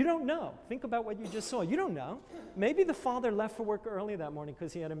 Okay? You don't know. Think about what you just saw. You don't know. Maybe the father left for work early that morning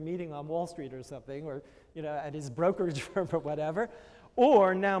because he had a meeting on Wall Street or something, or at his brokerage firm or whatever.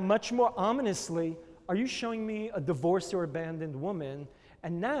 Or now, much more ominously, are you showing me a divorced or abandoned woman?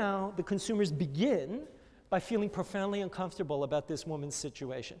 And now the consumers begin by feeling profoundly uncomfortable about this woman's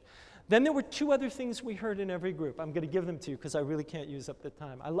situation. Then there were two other things we heard in every group. I'm going to give them to you because I really can't use up the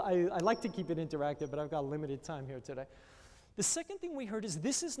time. I like to keep it interactive, but I've got limited time here today. The second thing we heard is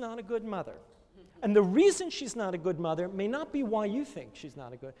this is not a good mother. And the reason she's not a good mother may not be why you think she's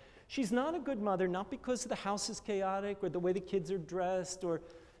not a good. She's not a good mother not because the house is chaotic or the way the kids are dressed, or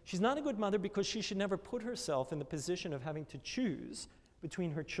she's not a good mother because she should never put herself in the position of having to choose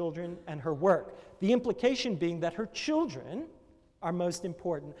between her children and her work. The implication being that her children are most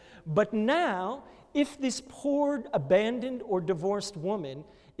important. But now, if this poor, abandoned, or divorced woman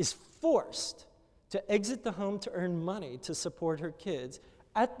is forced to exit the home to earn money to support her kids,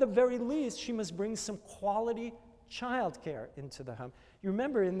 at the very least, she must bring some quality childcare into the home. You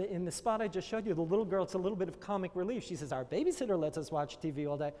remember in the spot I just showed you, the little girl, it's a little bit of comic relief. She says, our babysitter lets us watch TV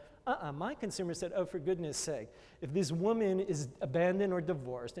all day. My consumer said, oh, for goodness sake, if this woman is abandoned or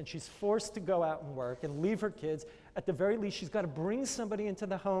divorced and she's forced to go out and work and leave her kids, at the very least, she's got to bring somebody into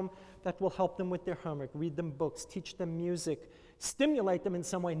the home that will help them with their homework, read them books, teach them music, stimulate them in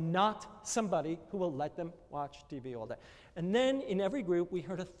some way, not somebody who will let them watch TV all day. And then in every group, we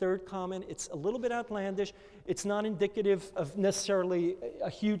heard a third comment. It's a little bit outlandish. It's not indicative of necessarily a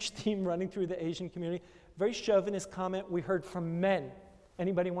huge theme running through the Asian community. Very chauvinist comment we heard from men.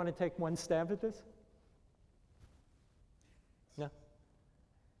 Anybody want to take one stab at this? No?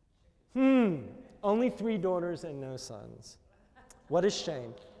 Only 3 daughters and no sons. What a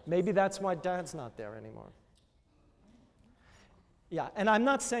shame. Maybe that's why dad's not there anymore. Yeah, and I'm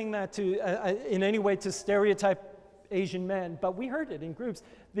not saying that to in any way to stereotype Asian men, but we heard it in groups.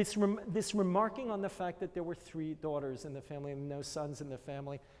 This remarking on the fact that there were 3 daughters in the family and no sons in the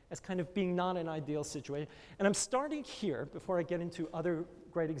family as kind of being not an ideal situation. And I'm starting here, before I get into other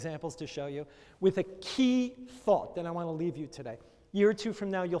great examples to show you, with a key thought that I want to leave you today. A year or 2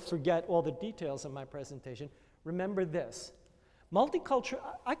 from now, you'll forget all the details of my presentation. Remember this. Multicultural,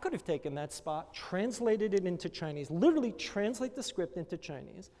 I could have taken that spot, translated it into Chinese, literally translate the script into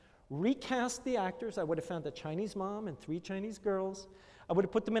Chinese, recast the actors. I would have found a Chinese mom and 3 Chinese girls. I would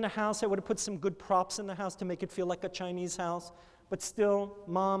have put them in a house. I would have put some good props in the house to make it feel like a Chinese house. But still,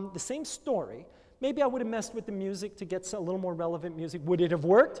 mom, the same story. Maybe I would have messed with the music to get a little more relevant music. Would it have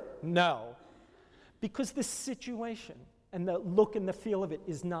worked? No. Because the situation and the look and the feel of it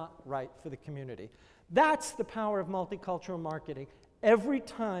is not right for the community. That's the power of multicultural marketing. Every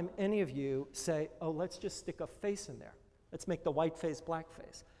time any of you say, oh, let's just stick a face in there. Let's make the white face black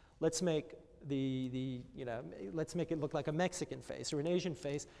face. Let's make let's make it look like a Mexican face or an Asian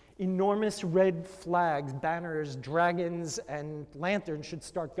face. Enormous red flags, banners, dragons, and lanterns should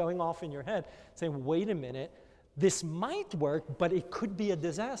start going off in your head, saying, wait a minute, this might work, but it could be a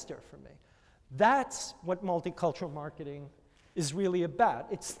disaster for me. That's what multicultural marketing is really about.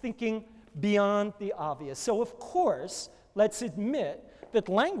 It's thinking beyond the obvious. So of course, let's admit that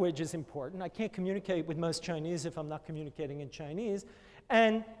language is important. I can't communicate with most Chinese if I'm not communicating in Chinese.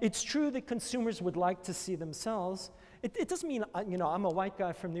 And it's true that consumers would like to see themselves. It doesn't mean, I'm a white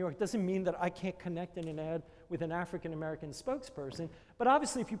guy from New York. It doesn't mean that I can't connect in an ad with an African-American spokesperson. But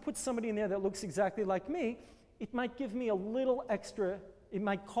obviously, if you put somebody in there that looks exactly like me, it might give me a little extra, it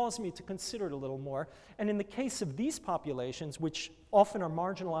might cause me to consider it a little more. And in the case of these populations, which often are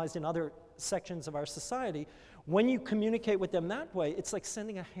marginalized in other sections of our society, when you communicate with them that way, it's like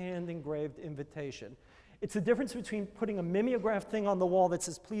sending a hand-engraved invitation. It's the difference between putting a mimeograph thing on the wall that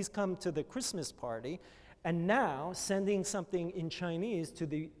says, please come to the Christmas party, and now sending something in Chinese to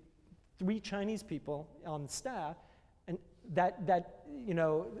the 3 Chinese people on staff, and that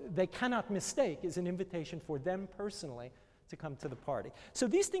they cannot mistake is an invitation for them personally to come to the party. So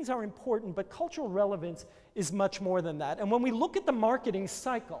these things are important, but cultural relevance is much more than that. And when we look at the marketing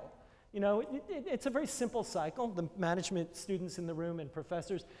cycle, it's a very simple cycle. The management students in the room and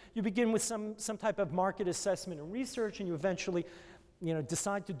professors, you begin with some type of market assessment and research, and you eventually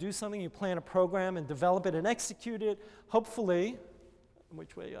decide to do something. You plan a program and develop it and execute it. Hopefully,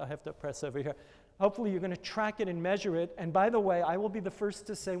 which way I have to press over here. Hopefully you're going to track it and measure it. And by the way, I will be the first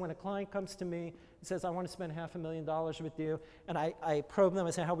to say when a client comes to me and says, I want to spend $500,000 with you, and I probe them,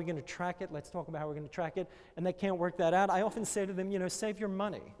 I say, how are we going to track it? Let's talk about how we're going to track it. And they can't work that out. I often say to them, save your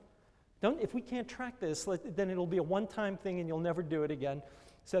money. If we can't track this, then it'll be a one-time thing and you'll never do it again.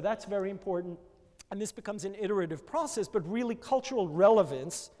 So that's very important. And this becomes an iterative process, but really cultural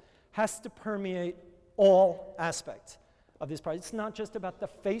relevance has to permeate all aspects of this product. It's not just about the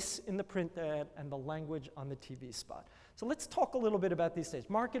face in the print ad and the language on the TV spot. So let's talk a little bit about these stages.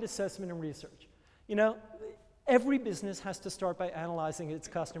 Market assessment and research. You know, every business has to start by analyzing its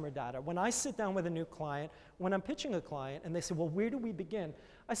customer data. When I sit down with a new client, when I'm pitching a client, and they say, well, where do we begin?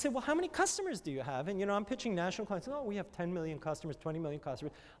 I say, well, how many customers do you have? And, you know, I'm pitching national clients. Oh, we have 10 million customers, 20 million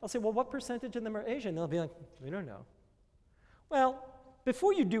customers. I'll say, well, what percentage of them are Asian? They'll be like, we don't know. Well,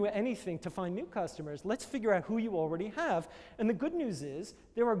 before you do anything to find new customers, let's figure out who you already have. And the good news is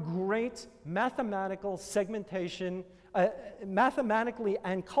there are great mathematical segmentation, mathematically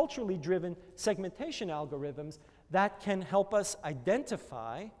and culturally driven segmentation algorithms that can help us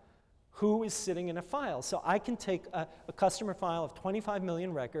identify who is sitting in a file. So I can take a customer file of 25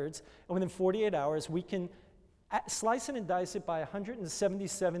 million records, and within 48 hours, we can slice it and dice it by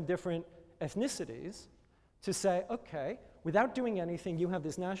 177 different ethnicities to say, okay, without doing anything, you have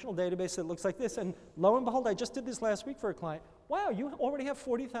this national database that looks like this, and lo and behold, I just did this last week for a client. Wow, you already have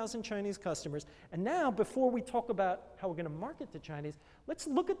 40,000 Chinese customers. And now, before we talk about how we're going to market to Chinese, let's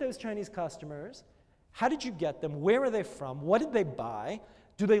look at those Chinese customers. How did you get them? Where are they from? What did they buy?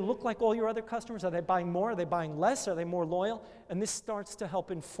 Do they look like all your other customers? Are they buying more? Are they buying less? Are they more loyal? And this starts to help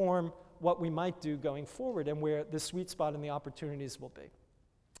inform what we might do going forward and where the sweet spot and the opportunities will be.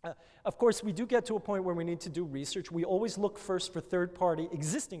 Of course, we do get to a point where we need to do research. We always look first for third-party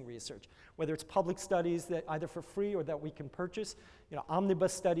existing research, whether it's public studies that either for free or that we can purchase, you know,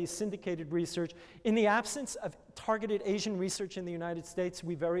 omnibus studies, syndicated research. In the absence of targeted Asian research in the United States,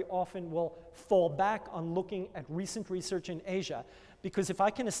 we very often will fall back on looking at recent research in Asia. Because if I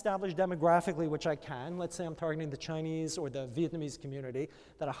can establish demographically, which I can, let's say I'm targeting the Chinese or the Vietnamese community,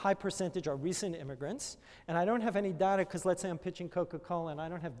 that a high percentage are recent immigrants, and I don't have any data, because let's say I'm pitching Coca-Cola and I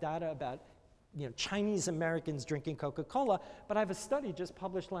don't have data about, you know, Chinese Americans drinking Coca-Cola, but I have a study just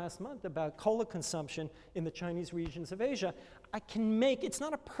published last month about cola consumption in the Chinese regions of Asia. I can make, it's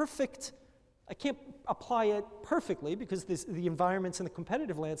not a perfect, I can't apply it perfectly because the environments and the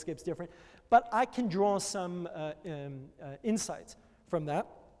competitive landscape is different, but I can draw some insights from that.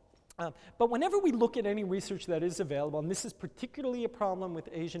 But whenever we look at any research that is available, and this is particularly a problem with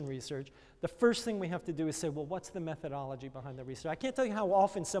Asian research, the first thing we have to do is say, well, what's the methodology behind the research? I can't tell you how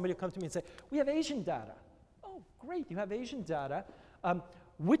often somebody will come to me and say, we have Asian data. Oh, great, you have Asian data.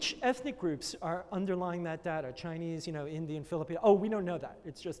 Which ethnic groups are underlying that data? Chinese, you know, Indian, Filipino. Oh, we don't know that.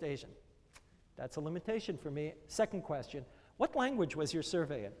 It's just Asian. That's a limitation for me. Second question, what language was your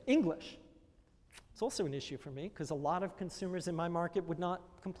survey in? English. It's also an issue for me because a lot of consumers in my market would not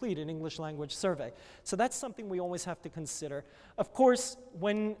complete an English language survey. So that's something we always have to consider. Of course,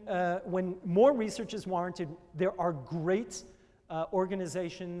 when more research is warranted, there are great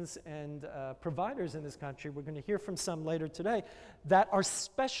organizations and providers in this country, we're going to hear from some later today, that are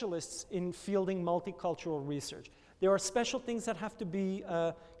specialists in fielding multicultural research. There are special things that have to be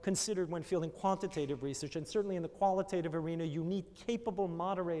considered when fielding quantitative research, and certainly in the qualitative arena, you need capable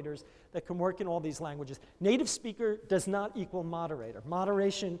moderators that can work in all these languages. Native speaker does not equal moderator.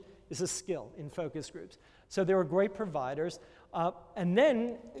 Moderation is a skill in focus groups. So there are great providers. And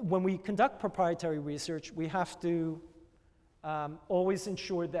then when we conduct proprietary research, we have to always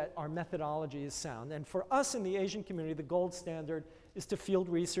ensure that our methodology is sound. And for us in the Asian community, the gold standard is to field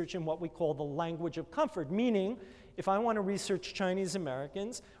research in what we call the language of comfort, meaning if I want to research Chinese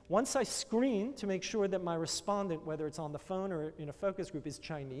Americans, once I screen to make sure that my respondent, whether it's on the phone or in a focus group, is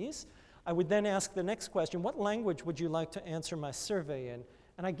Chinese, I would then ask the next question, what language would you like to answer my survey in?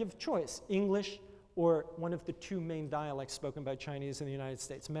 And I give choice, English or one of the two main dialects spoken by Chinese in the United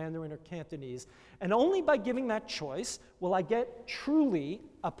States, Mandarin or Cantonese. And only by giving that choice will I get truly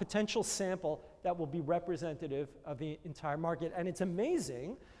a potential sample that will be representative of the entire market. And it's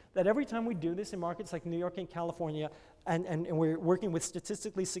amazing that every time we do this in markets like New York and California, and we're working with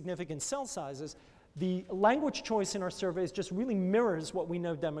statistically significant cell sizes, the language choice in our surveys just really mirrors what we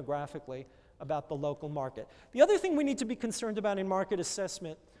know demographically about the local market. The other thing we need to be concerned about in market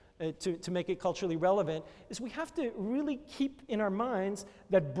assessment to make it culturally relevant is we have to really keep in our minds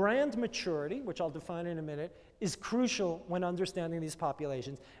that brand maturity, which I'll define in a minute, is crucial when understanding these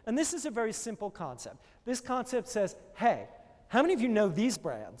populations. And this is a very simple concept. This concept says, hey, how many of you know these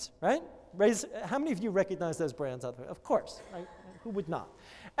brands, right? How many of you recognize those brands out there? Of course, right? Who would not?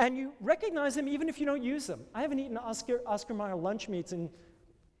 And you recognize them even if you don't use them. I haven't eaten Oscar Mayer lunch meats in,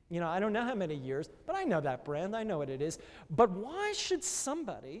 you know, I don't know how many years, but I know that brand, I know what it is. But why should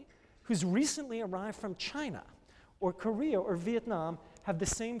somebody who's recently arrived from China or Korea or Vietnam have the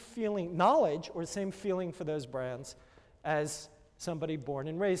same feeling, knowledge or same feeling for those brands as somebody born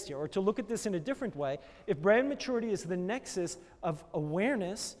and raised here? Or to look at this in a different way, if brand maturity is the nexus of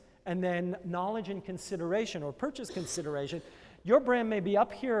awareness and then knowledge and consideration or purchase consideration. Your brand may be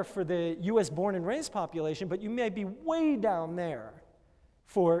up here for the US born and raised population, but you may be way down there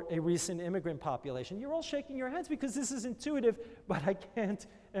for a recent immigrant population. You're all shaking your heads because this is intuitive, but I can't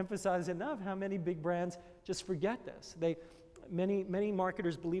emphasize enough how many big brands just forget this. Many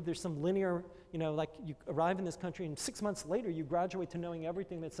marketers believe there's some linear, like you arrive in this country and 6 months later you graduate to knowing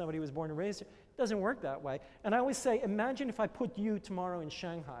everything that somebody was born and raised here. It doesn't work that way. And I always say, imagine if I put you tomorrow in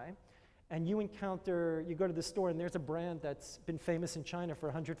Shanghai and you go to the store and there's a brand that's been famous in China for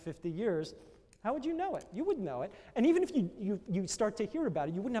 150 years. How would you know it? You wouldn't know it. And even if you start to hear about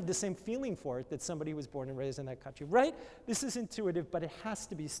it, you wouldn't have the same feeling for it that somebody who was born and raised in that country, right? This is intuitive, but it has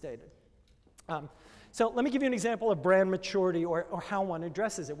to be stated. So let me give you an example of brand maturity or how one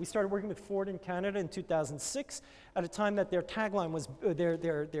addresses it. We started working with Ford in Canada in 2006 at a time that their tagline was,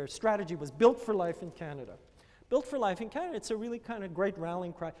 their strategy was built for life in Canada. Built for life in Canada, it's a really kind of great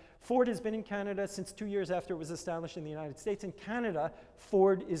rallying cry. Ford has been in Canada since 2 years after it was established in the United States. In Canada,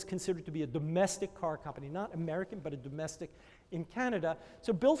 Ford is considered to be a domestic car company, not American, but a domestic in Canada.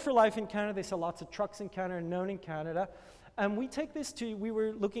 So built for life in Canada, they sell lots of trucks in Canada, known in Canada. And we take this we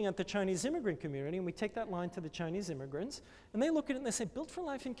were looking at the Chinese immigrant community, and we take that line to the Chinese immigrants, and they look at it and they say, built for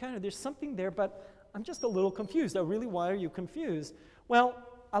life in Canada, there's something there, but I'm just a little confused. Oh, really, why are you confused? Well,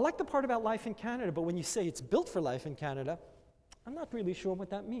 I like the part about life in Canada, but when you say it's built for life in Canada, I'm not really sure what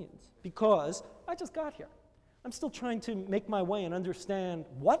that means, because I just got here. I'm still trying to make my way and understand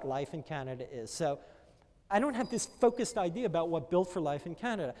what life in Canada is. So I don't have this focused idea about what built for life in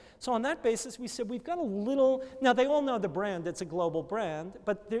Canada. So on that basis, we said we've got a little, now they all know the brand, it's a global brand,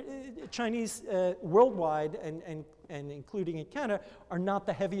 but Chinese worldwide and including in Canada are not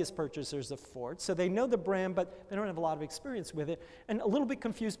the heaviest purchasers of Ford. So they know the brand, but they don't have a lot of experience with it, and a little bit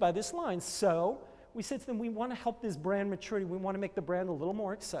confused by this line. So we said to them, we want to help this brand maturity. We want to make the brand a little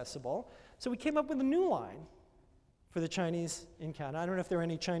more accessible. So we came up with a new line for the Chinese in Canada. I don't know if there are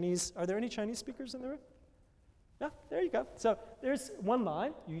any Chinese, are there any Chinese speakers in the room? Yeah, there you go. So there's one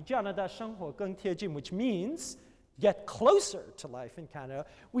line, 与加拿大生活更贴近, which means get closer to life in Canada.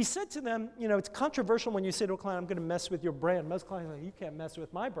 We said to them, it's controversial when you say to a client, I'm going to mess with your brand. Most clients are like, you can't mess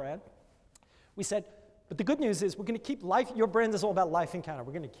with my brand. We said, but the good news is we're going to keep life, your brand is all about life in Canada.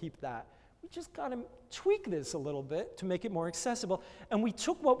 We're going to keep that. We just got to tweak this a little bit to make it more accessible. And we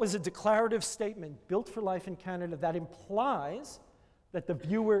took what was a declarative statement, built for life in Canada, that implies that the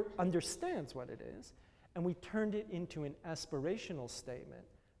viewer understands what it is, and we turned it into an aspirational statement.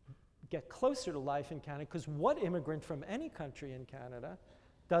 Get closer to life in Canada, because what immigrant from any country in Canada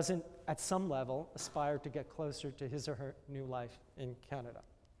doesn't, at some level, aspire to get closer to his or her new life in Canada?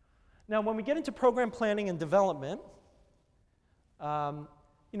 Now, when we get into program planning and development, our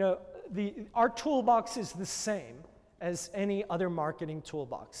toolbox is the same as any other marketing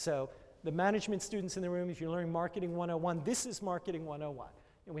toolbox. So the management students in the room, if you're learning Marketing 101, this is Marketing 101.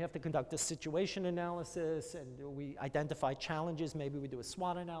 And we have to conduct a situation analysis, and we identify challenges. Maybe we do a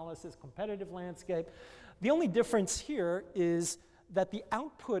SWOT analysis, competitive landscape. The only difference here is that the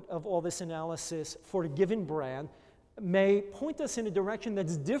output of all this analysis for a given brand may point us in a direction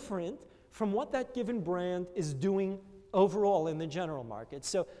that's different from what that given brand is doing overall in the general market.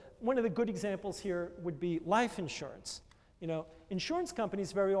 So one of the good examples here would be life insurance. Insurance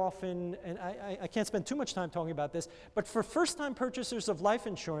companies very often, and I can't spend too much time talking about this, but for first-time purchasers of life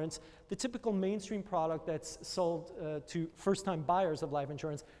insurance, the typical mainstream product that's sold to first-time buyers of life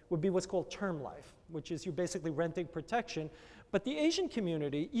insurance would be what's called term life, which is you're basically renting protection. But the Asian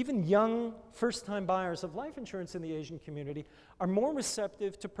community, even young first-time buyers of life insurance in the Asian community, are more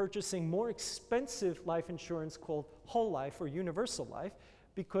receptive to purchasing more expensive life insurance called whole life or universal life,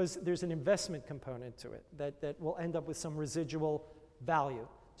 because there's an investment component to it that will end up with some residual value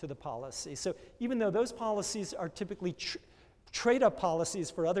to the policy. So even though those policies are typically trade-up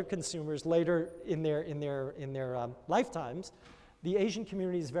policies for other consumers later in their lifetimes, the Asian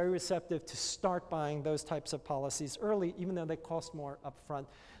community is very receptive to start buying those types of policies early, even though they cost more upfront.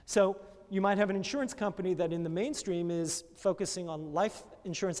 So you might have an insurance company that in the mainstream is focusing on life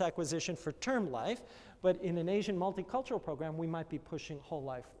insurance acquisition for term life, but in an Asian multicultural program, we might be pushing whole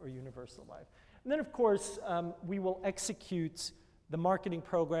life or universal life. And then, of course, we will execute the marketing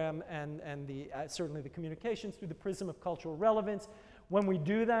program and certainly the communications through the prism of cultural relevance. When we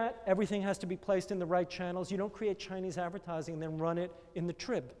do that, everything has to be placed in the right channels. You don't create Chinese advertising and then run it in the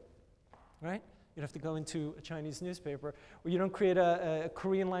Trib, right? You'd have to go into a Chinese newspaper. Or you don't create a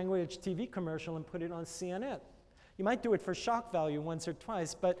Korean language TV commercial and put it on CNN. You might do it for shock value once or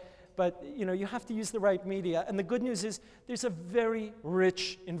twice, but but you know, you have to use the right media. And the good news is there's a very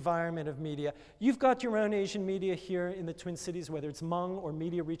rich environment of media. You've got your own Asian media here in the Twin Cities, whether it's Hmong or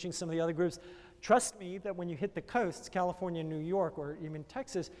media reaching some of the other groups. Trust me that when you hit the coasts, California, New York, or even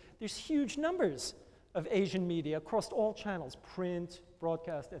Texas, there's huge numbers of Asian media across all channels, print,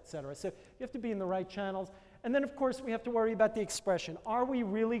 broadcast, et cetera. So you have to be in the right channels. And then, of course, we have to worry about the expression. Are we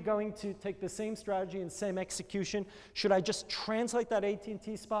really going to take the same strategy and same execution? Should I just translate that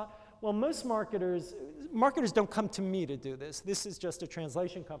AT&T spot? Well, most marketers don't come to me to do this. This is just a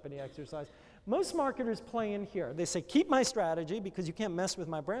translation company exercise. Most marketers play in here. They say, keep my strategy because you can't mess with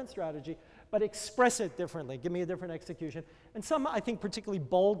my brand strategy, but express it differently. Give me a different execution. And some, I think, particularly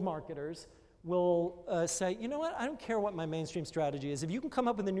bold marketers will say, you know what, I don't care what my mainstream strategy is. If you can come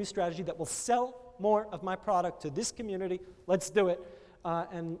up with a new strategy that will sell more of my product to this community, let's do it.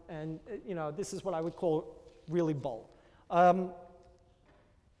 And you know, this is what I would call really bold.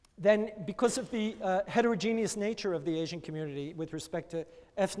 Then, because of the heterogeneous nature of the Asian community with respect to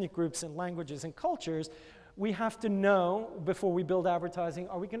ethnic groups and languages and cultures, we have to know before we build advertising,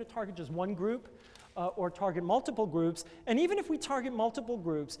 are we going to target just one group? Or target multiple groups, and even if we target multiple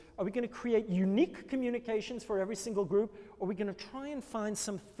groups, are we going to create unique communications for every single group, or are we going to try and find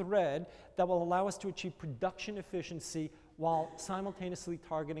some thread that will allow us to achieve production efficiency while simultaneously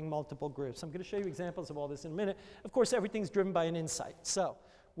targeting multiple groups? I'm going to show you examples of all this in a minute. Of course, everything's driven by an insight. So,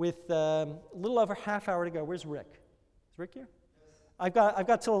 with a little over half hour to go, where's Rick? Is Rick here? I've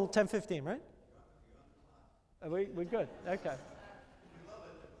got till 10:15, right? We're good. Okay.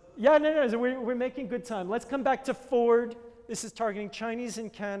 Yeah, no, so we're making good time. Let's come back to Ford. This is targeting Chinese in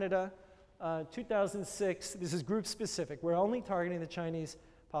Canada, 2006. This is group specific. We're only targeting the Chinese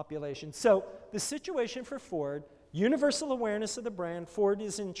population. So the situation for Ford, universal awareness of the brand. Ford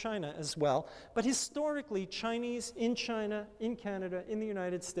is in China as well. But historically, Chinese in China, in Canada, in the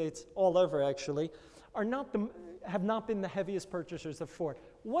United States, all over actually, have not been the heaviest purchasers of Ford.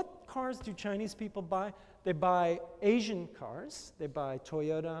 What cars do Chinese people buy? They buy Asian cars. They buy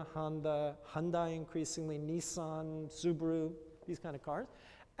Toyota, Honda, Hyundai increasingly, Nissan, Subaru, these kind of cars.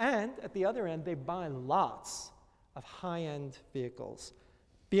 And at the other end, they buy lots of high-end vehicles.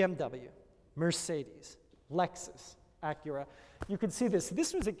 BMW, Mercedes, Lexus, Acura. You can see this.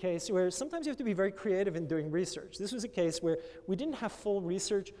 This was a case where sometimes you have to be very creative in doing research. This was a case where we didn't have full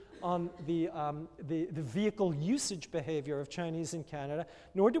research on the vehicle usage behavior of Chinese in Canada,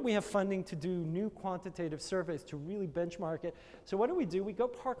 nor did we have funding to do new quantitative surveys to really benchmark it. So what do? We go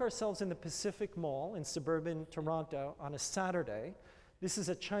park ourselves in the Pacific Mall in suburban Toronto on a Saturday. This is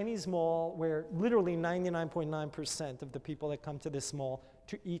a Chinese mall where literally 99.9% of the people that come to this mall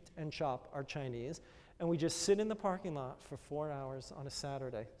to eat and shop are Chinese. And we just sit in the parking lot for 4 hours on a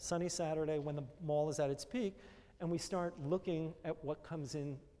Saturday, sunny Saturday when the mall is at its peak, and we start looking at what comes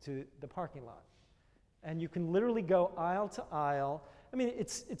into the parking lot. And you can literally go aisle to aisle. I mean,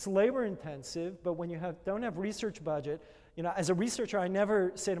 it's labor intensive, but when you don't have research budget, you know, as a researcher, I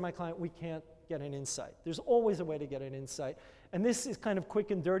never say to my client, we can't get an insight. There's always a way to get an insight. And this is kind of quick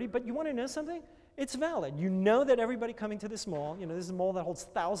and dirty, but you want to know something? It's valid. You know that everybody coming to this mall, you know, this is a mall that holds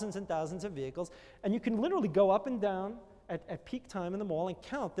thousands and thousands of vehicles, and you can literally go up and down at peak time in the mall and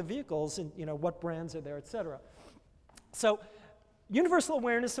count the vehicles and, you know, what brands are there, et cetera. So universal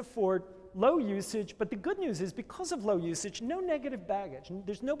awareness of Ford, low usage, but the good news is because of low usage, no negative baggage.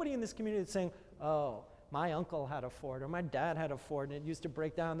 There's nobody in this community that's saying, oh, my uncle had a Ford or my dad had a Ford and it used to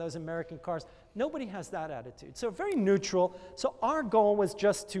break down those American cars. Nobody has that attitude. So very neutral. So our goal was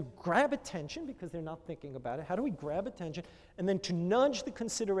just to grab attention because they're not thinking about it. How do we grab attention? And then to nudge the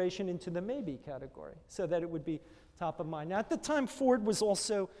consideration into the maybe category so that it would be top of mind. Now at the time, Ford was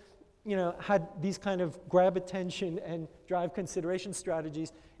also, you know, had these kind of grab attention and drive consideration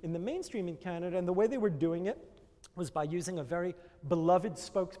strategies in the mainstream in Canada. And the way they were doing it was by using a very beloved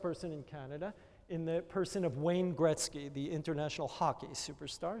spokesperson in Canada, in the person of Wayne Gretzky, the international hockey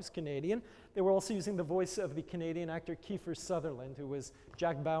superstar, who's Canadian. They were also using the voice of the Canadian actor Kiefer Sutherland, who was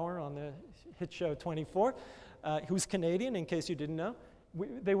Jack Bauer on the hit show 24, who's Canadian, in case you didn't know.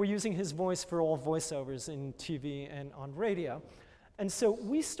 They were using his voice for all voiceovers in TV and on radio. And so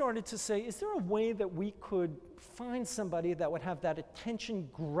we started to say, is there a way that we could find somebody that would have that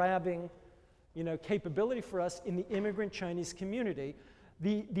attention-grabbing, you know, capability for us in the immigrant Chinese community?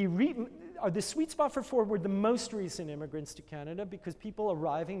 The sweet spot for Ford were the most recent immigrants to Canada because people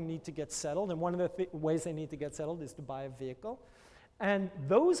arriving need to get settled, and one of the ways they need to get settled is to buy a vehicle. And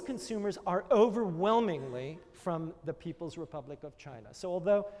those consumers are overwhelmingly from the People's Republic of China. So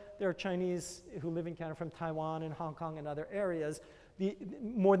although there are Chinese who live in Canada from Taiwan and Hong Kong and other areas,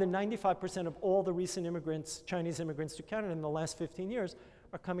 more than 95% of all the recent immigrants, Chinese immigrants to Canada in the last 15 years,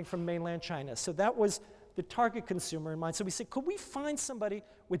 are coming from mainland China. So that was the target consumer in mind. So we said, could we find somebody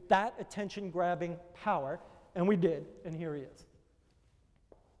with that attention-grabbing power? And we did, and here he is.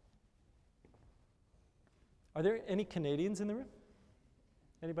 Are there any Canadians in the room?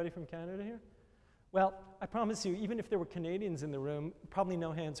 Anybody from Canada here? Well, I promise you, even if there were Canadians in the room, probably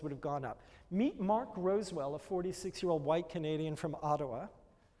no hands would have gone up. Meet Mark Rosewell, a 46-year-old white Canadian from Ottawa,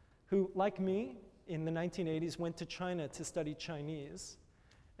 who, like me, in the 1980s went to China to study Chinese.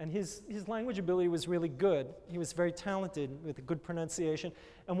 And his language ability was really good. He was very talented with a good pronunciation.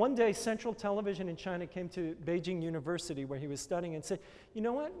 And one day, Central Television in China came to Beijing University, where he was studying, and said, you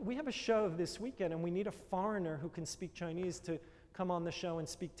know what, we have a show this weekend, and we need a foreigner who can speak Chinese to come on the show and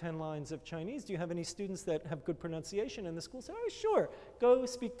speak 10 lines of Chinese. Do you have any students that have good pronunciation? And the school said, oh, sure, go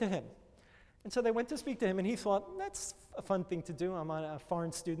speak to him. And so they went to speak to him, and he thought, that's a fun thing to do. I'm a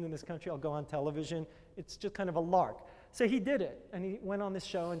foreign student in this country. I'll go on television. It's just kind of a lark. So he did it, and he went on this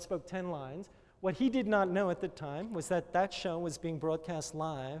show and spoke 10 lines. What he did not know at the time was that that show was being broadcast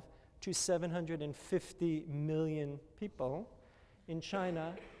live to 750 million people in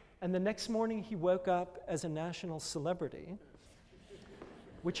China. And the next morning, he woke up as a national celebrity,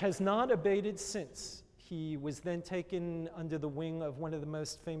 which has not abated since. He was then taken under the wing of one of the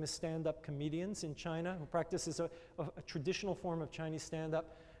most famous stand-up comedians in China, who practices a traditional form of Chinese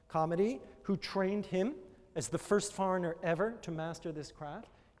stand-up comedy, who trained him as the first foreigner ever to master this craft.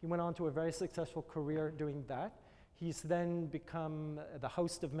 He went on to a very successful career doing that. He's then become the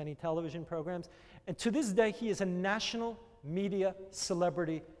host of many television programs. And to this day, he is a national media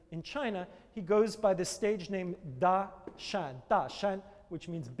celebrity in China. He goes by the stage name Da Shan, which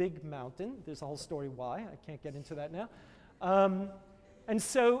means big mountain. There's a whole story why. I can't get into that now.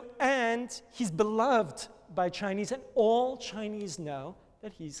 And he's beloved by Chinese, and all Chinese know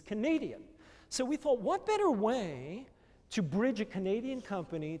that he's Canadian. So we thought, what better way to bridge a Canadian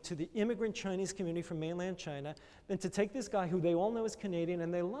company to the immigrant Chinese community from mainland China than to take this guy who they all know is Canadian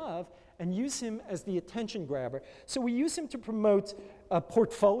and they love and use him as the attention grabber. So we use him to promote a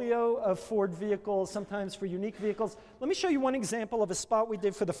portfolio of Ford vehicles, sometimes for unique vehicles. Let me show you one example of a spot we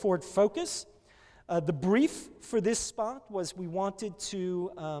did for the Ford Focus. The brief for this spot was we wanted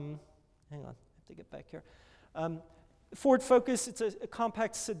to, hang on, I have to get back here. Ford Focus, it's a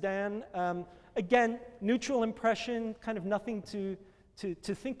compact sedan. Again, neutral impression, kind of nothing to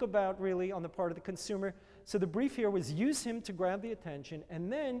think about really on the part of the consumer. So the brief here was use him to grab the attention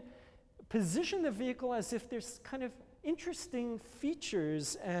and then position the vehicle as if there's kind of interesting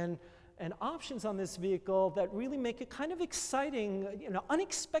features and options on this vehicle that really make it kind of exciting,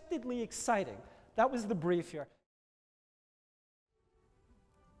 unexpectedly exciting. That was the brief here.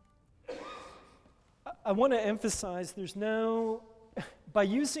 I want to emphasize by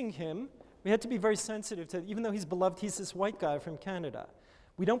using him, we had to be very sensitive to, even though he's beloved, he's this white guy from Canada.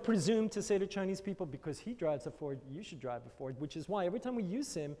 We don't presume to say to Chinese people, because he drives a Ford, you should drive a Ford, which is why every time we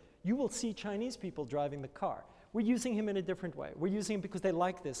use him, you will see Chinese people driving the car. We're using him in a different way. We're using him because they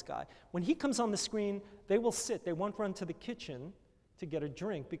like this guy. When he comes on the screen, they will sit. They won't run to the kitchen to get a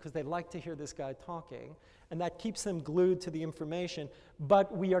drink because they like to hear this guy talking, and that keeps them glued to the information.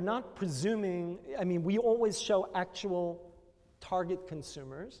 But we are not presuming, we always show actual target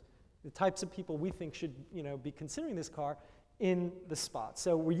consumers, the types of people we think should be considering this car in the spot.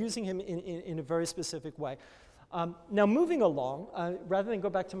 So we're using him in a very specific way. Now moving along, rather than go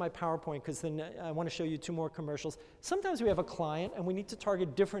back to my PowerPoint, because then I want to show you 2 more commercials, sometimes we have a client and we need to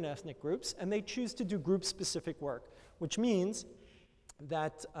target different ethnic groups, and they choose to do group-specific work, which means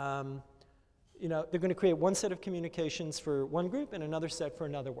that they're going to create one set of communications for one group and another set for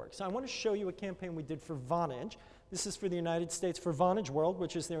another work. So I want to show you a campaign we did for Vonage. This is for the United States, for Vonage World,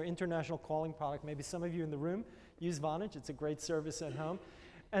 which is their international calling product. Maybe some of you in the room use Vonage. It's a great service at home.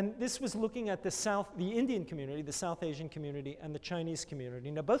 And this was looking at the Indian community, the South Asian community, and the Chinese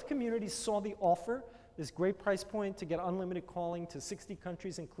community. Now, both communities saw the offer, this great price point to get unlimited calling to 60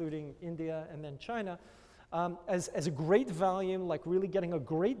 countries, including India and then China, as a great value, like really getting a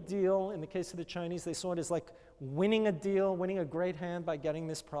great deal. In the case of the Chinese, they saw it as like winning a deal, winning a great hand by getting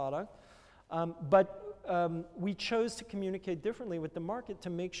this product. We chose to communicate differently with the market to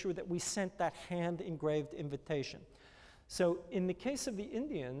make sure that we sent that hand-engraved invitation. So in the case of the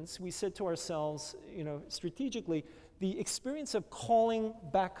Indians, we said to ourselves, strategically, the experience of calling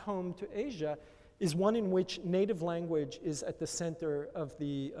back home to Asia is one in which native language is at the center of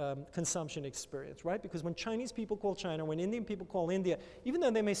the consumption experience, right? Because when Chinese people call China, when Indian people call India, even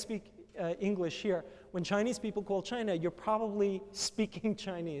though they may speak English here, when Chinese people call China, you're probably speaking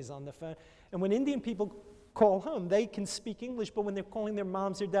Chinese on the phone. And when Indian people call home, they can speak English, but when they're calling their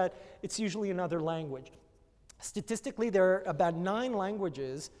moms or dad, it's usually another language. Statistically, there are about 9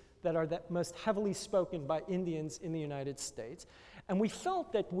 languages that are the most heavily spoken by Indians in the United States. And we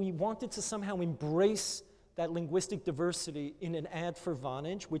felt that we wanted to somehow embrace that linguistic diversity in an ad for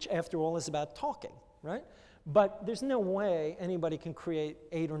Vonage, which after all is about talking, right? But there's no way anybody can create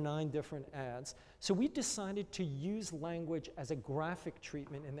 8 or 9 different ads. So we decided to use language as a graphic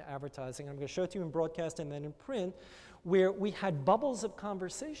treatment in the advertising. I'm going to show it to you in broadcast and then in print, where we had bubbles of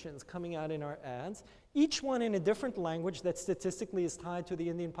conversations coming out in our ads, each one in a different language that statistically is tied to the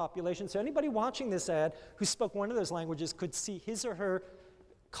Indian population. So anybody watching this ad who spoke one of those languages could see his or her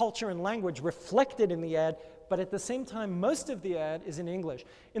culture and language reflected in the ad, but at the same time, most of the ad is in English.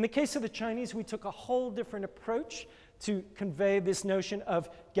 In the case of the Chinese, we took a whole different approach to convey this notion of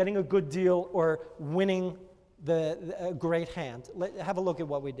getting a good deal or winning the great hand. Have a look at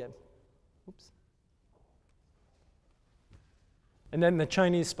what we did. Oops. And then the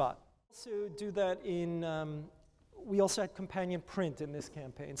Chinese spot. Also do that in, we also had companion print in this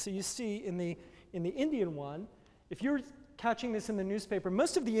campaign. So you see in the Indian one, if you're catching this in the newspaper,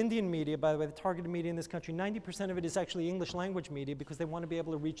 most of the Indian media, by the way, the targeted media in this country, 90% of it is actually English language media because they want to be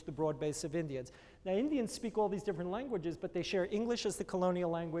able to reach the broad base of Indians. Now, Indians speak all these different languages, but they share English as the colonial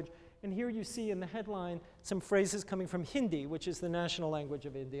language. And here you see in the headline some phrases coming from Hindi, which is the national language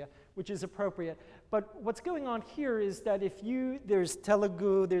of India, which is appropriate. But what's going on here is that there's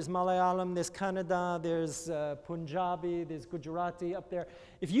Telugu, there's Malayalam, there's Kannada, there's Punjabi, there's Gujarati up there.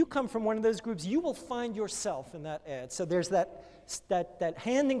 If you come from one of those groups, you will find yourself in that ad. So there's that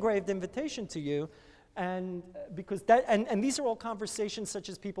hand-engraved invitation to you. And because and these are all conversations such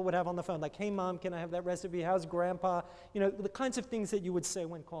as people would have on the phone, like, hey mom, can I have that recipe? How's grandpa? You know, the kinds of things that you would say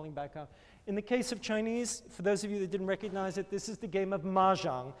when calling back home. In the case of Chinese, for those of you that didn't recognize it, this is the game of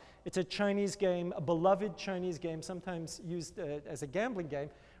Mahjong. It's a Chinese game, a beloved Chinese game, sometimes used as a gambling game,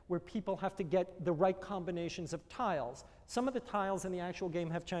 where people have to get the right combinations of tiles. Some of the tiles in the actual game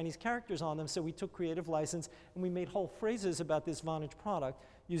have Chinese characters on them, so we took creative license and we made whole phrases about this Vonage product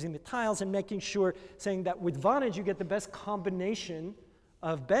using the tiles and making sure, saying that with Vonage you get the best combination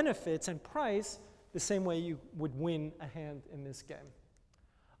of benefits and price the same way you would win a hand in this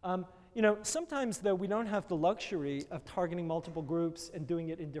game. You know, sometimes though we don't have the luxury of targeting multiple groups and doing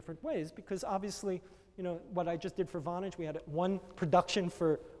it in different ways because obviously, you know, what I just did for Vonage, we had one production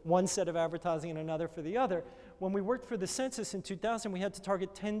for one set of advertising and another for the other. When we worked for the census in 2000, we had to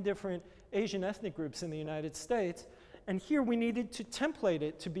target 10 different Asian ethnic groups in the United States. And here we needed to template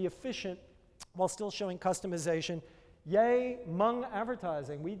it to be efficient while still showing customization. Yay, Hmong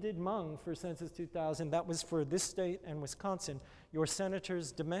advertising. We did Hmong for Census 2000. That was for this state and Wisconsin. Your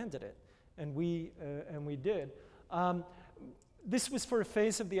senators demanded it, and we did. This was for a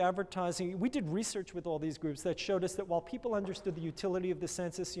phase of the advertising. We did research with all these groups that showed us that while people understood the utility of the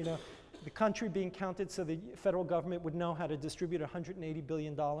census, you know, the country being counted so the federal government would know how to distribute $180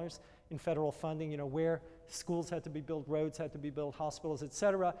 billion in federal funding, you know, where schools had to be built, roads had to be built, hospitals, et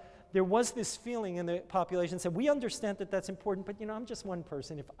cetera. There was this feeling in the population that we understand that that's important, but you know, I'm just one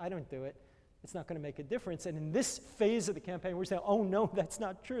person. If I don't do it, it's not going to make a difference. And in this phase of the campaign, we're saying, oh no, that's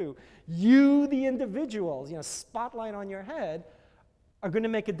not true. You, the individuals, you know, spotlight on your head, are going to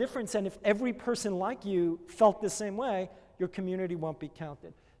make a difference. And if every person like you felt the same way, your community won't be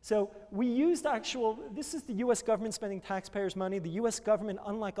counted. So we used this is the US government spending taxpayers' money. The US government,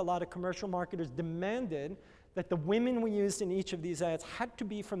 unlike a lot of commercial marketers, demanded that the women we used in each of these ads had to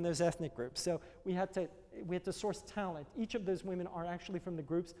be from those ethnic groups. So we had to source talent. Each of those women are actually from the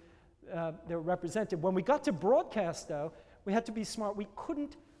groups they're represented. When we got to broadcast, though, we had to be smart. We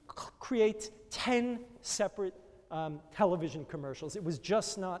couldn't create 10 separate television commercials. It was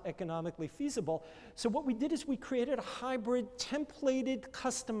just not economically feasible. So what we did is we created a hybrid, templated,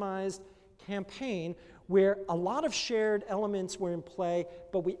 customized campaign where a lot of shared elements were in play,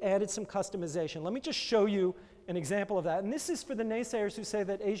 but we added some customization. Let me just show you an example of that. And this is for the naysayers who say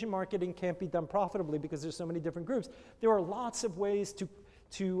that Asian marketing can't be done profitably because there's so many different groups. There are lots of ways to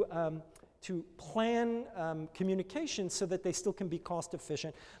plan communication so that they still can be cost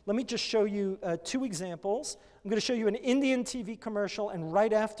efficient. Let me just show you 2 examples. I'm going to show you an Indian TV commercial, and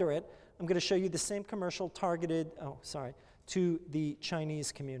right after it, I'm going to show you the same commercial targeted, to the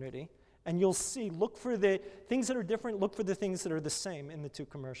Chinese community. And you'll see, look for the things that are different, look for the things that are the same in the 2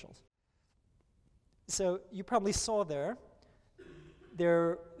 commercials. So you probably saw there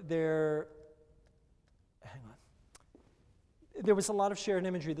was a lot of shared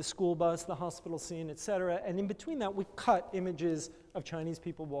imagery, the school bus, the hospital scene, et cetera. And in between that, we cut images of Chinese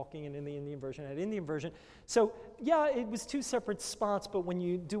people walking in the Indian version and Indian version. So yeah, it was 2 separate spots, but when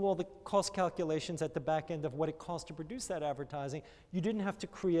you do all the cost calculations at the back end of what it cost to produce that advertising, you didn't have to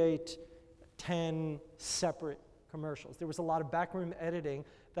create 10 separate commercials. There was a lot of backroom editing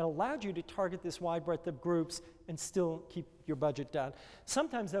that allowed you to target this wide breadth of groups and still keep your budget down.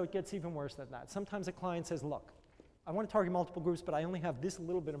 Sometimes, though, it gets even worse than that. Sometimes a client says, look, I want to target multiple groups, but I only have this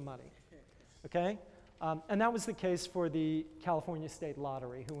little bit of money, okay? And that was the case for the California State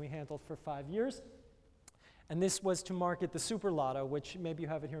Lottery, who we handled for 5 years. And this was to market the Super Lotto, which maybe you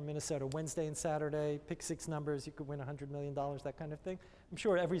have it here in Minnesota, Wednesday and Saturday, pick 6 numbers, you could win $100 million, that kind of thing. I'm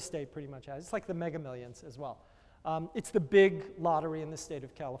sure every state pretty much has. It's like the Mega Millions as well. It's the big lottery in the state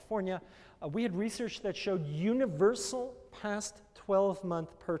of California. We had research that showed universal past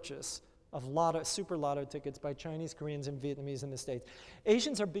 12-month purchase of Super Lotto tickets by Chinese, Koreans, and Vietnamese in the States.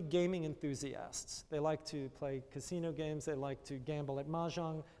 Asians are big gaming enthusiasts. They like to play casino games. They like to gamble at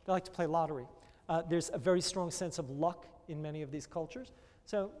mahjong. They like to play lottery. There's a very strong sense of luck in many of these cultures.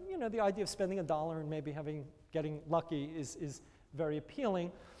 So, you know, the idea of spending $1 and maybe getting lucky is very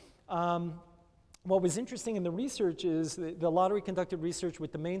appealing. What was interesting in the research is the lottery conducted research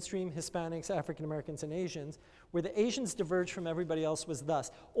with the mainstream Hispanics, African Americans, and Asians, where the Asians diverged from everybody else was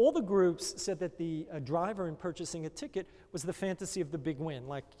thus. All the groups said that the driver in purchasing a ticket was the fantasy of the big win,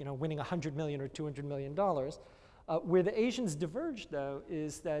 like, you know, winning $100 million or $200 million. Where the Asians diverged, though,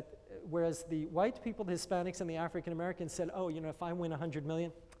 is that whereas the white people, the Hispanics, and the African Americans said, oh, you know, if I win $100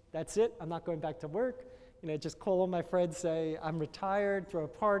 million, that's it, I'm not going back to work. You know, just call all my friends, say, I'm retired, throw a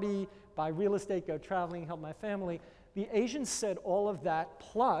party, buy real estate, go traveling, help my family. The Asians said all of that,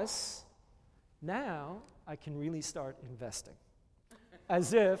 plus, now I can really start investing.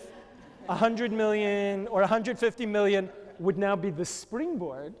 As if 100 million or 150 million would now be the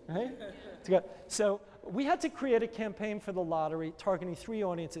springboard, right? So we had to create a campaign for the lottery targeting 3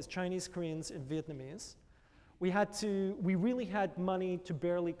 audiences, Chinese, Koreans, and Vietnamese. We really had money to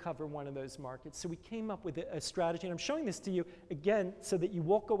barely cover one of those markets. So we came up with a strategy, and I'm showing this to you again so that you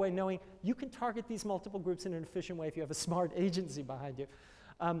walk away knowing you can target these multiple groups in an efficient way if you have a smart agency behind you.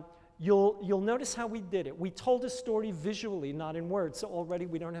 You'll notice how we did it. We told a story visually, not in words, so already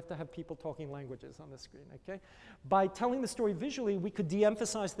we don't have to have people talking languages on the screen, okay? By telling the story visually, we could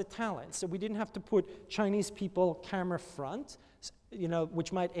de-emphasize the talent. So we didn't have to put Chinese people camera front, you know,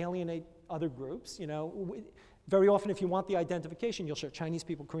 which might alienate other groups, you know. Very often, if you want the identification, you'll show Chinese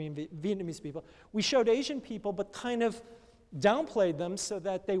people, Korean, Vietnamese people. We showed Asian people, but kind of downplayed them so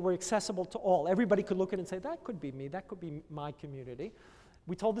that they were accessible to all. Everybody could look at it and say, that could be me, that could be my community.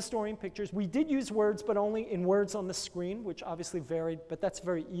 We told the story in pictures. We did use words, but only in words on the screen, which obviously varied, but that's a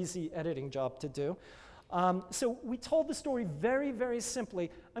very easy editing job to do. So we told the story very, very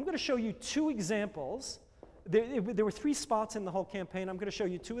simply. I'm going to show you 2 examples. There were 3 spots in the whole campaign. I'm going to show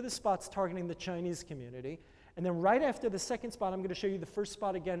you 2 of the spots targeting the Chinese community. And then right after the second spot, I'm going to show you the first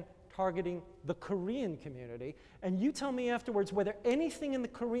spot again, targeting the Korean community. And you tell me afterwards whether anything in the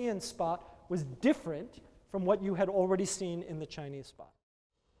Korean spot was different from what you had already seen in the Chinese spot.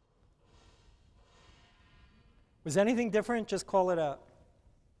 Was anything different? Just call it out.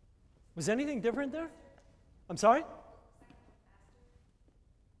 Was anything different there? I'm sorry?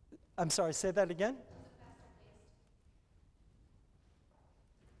 I'm sorry, say that again?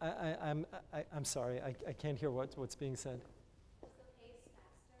 I'm sorry, I can't hear what's being said. Was the pace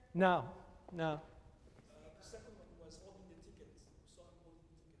faster? No. The second one was holding the tickets. So I'm holding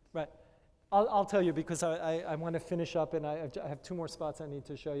the tickets. Right. I'll tell you because I want to finish up and I have 2 more spots I need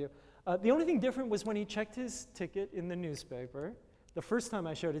to show you. The only thing different was when he checked his ticket in the newspaper. The first time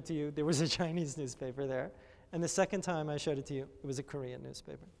I showed it to you, there was a Chinese newspaper there. And the second time I showed it to you, it was a Korean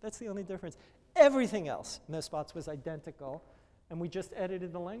newspaper. That's the only difference. Everything else in those spots was identical. And we just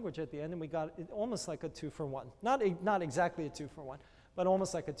edited the language at the end, and we got it almost like a 2-for-1. Not exactly a 2-for-1, but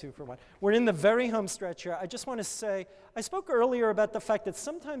almost like a 2-for-1. We're in the very home stretch here. I just want to say, I spoke earlier about the fact that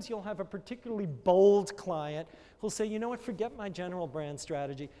sometimes you'll have a particularly bold client who'll say, you know what, forget my general brand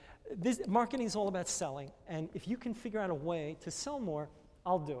strategy. Marketing is all about selling, and if you can figure out a way to sell more,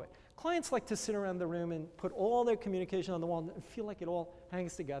 I'll do it. Clients like to sit around the room and put all their communication on the wall and feel like it all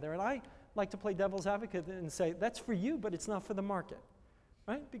hangs together, and I like to play devil's advocate and say, that's for you, but it's not for the market,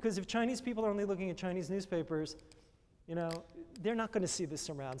 right? Because if Chinese people are only looking at Chinese newspapers, you know, they're not going to see this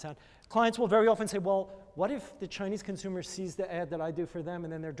surround sound. Clients will very often say, well, what if the Chinese consumer sees the ad that I do for them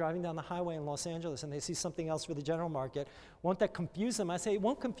and then they're driving down the highway in Los Angeles and they see something else for the general market? Won't that confuse them? I say it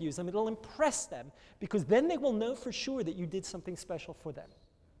won't confuse them. It'll impress them because then they will know for sure that you did something special for them,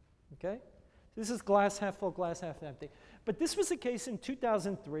 okay? This is glass half full, glass half empty. But this was the case in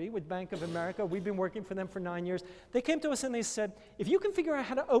 2003 with Bank of America. We've been working for them for 9 years. They came to us and they said, if you can figure out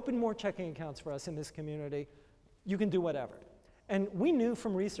how to open more checking accounts for us in this community, you can do whatever. And we knew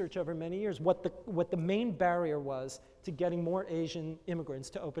from research over many years what the main barrier was to getting more Asian immigrants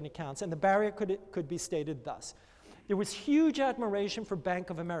to open accounts. And the barrier could be stated thus. There was huge admiration for Bank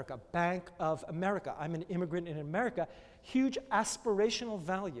of America. Bank of America. I'm an immigrant in America. Huge aspirational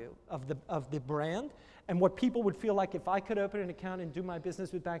value of the brand. And what people would feel like, if I could open an account and do my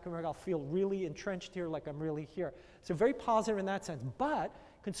business with Bank of America, I'll feel really entrenched here, like I'm really here. So very positive in that sense. But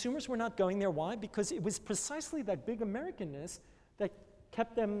consumers were not going there. Why? Because it was precisely that big Americanness that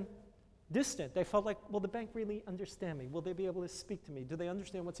kept them distant. They felt like, will the bank really understand me? Will they be able to speak to me? Do they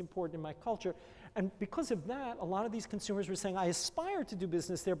understand what's important in my culture? And because of that, a lot of these consumers were saying, I aspire to do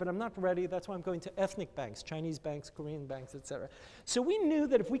business there, but I'm not ready. That's why I'm going to ethnic banks, Chinese banks, Korean banks, et cetera. So we knew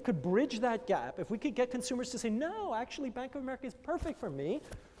that if we could bridge that gap, if we could get consumers to say, no, actually Bank of America is perfect for me,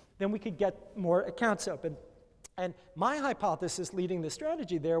 then we could get more accounts open. And my hypothesis leading the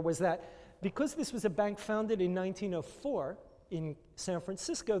strategy there was that because this was a bank founded in 1904, in San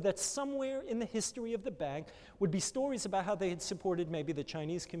Francisco, that somewhere in the history of the bank would be stories about how they had supported maybe the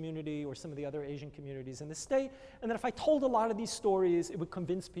Chinese community or some of the other Asian communities in the state, and that if I told a lot of these stories, it would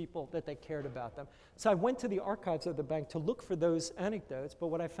convince people that they cared about them. So I went to the archives of the bank to look for those anecdotes, but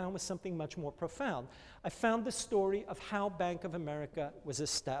what I found was something much more profound. I found the story of how Bank of America was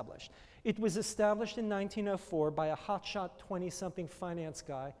established. It was established in 1904 by a hotshot 20-something finance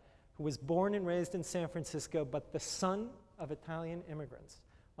guy who was born and raised in San Francisco, but the son of Italian immigrants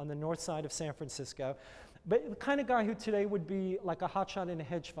on the north side of San Francisco, but the kind of guy who today would be like a hotshot in a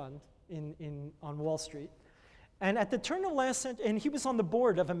hedge fund on Wall Street. And at the turn of last century, and he was on the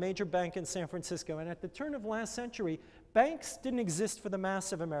board of a major bank in San Francisco, and at the turn of last century, banks didn't exist for the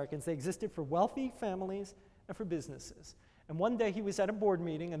mass of Americans. They existed for wealthy families and for businesses. And one day he was at a board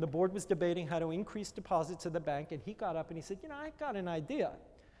meeting, and the board was debating how to increase deposits of the bank, and he got up and he said, you know, I got an idea.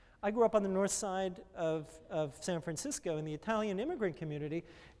 I grew up on the north side of San Francisco in the Italian immigrant community,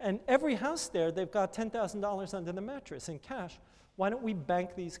 and every house there, they've got $10,000 under the mattress in cash. Why don't we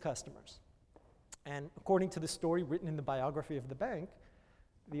bank these customers? And according to the story written in the biography of the bank,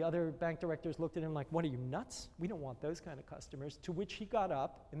 the other bank directors looked at him like, what, are you nuts? We don't want those kind of customers. To which he got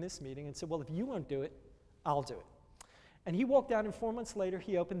up in this meeting and said, well, if you won't do it, I'll do it. And he walked out, and 4 months later,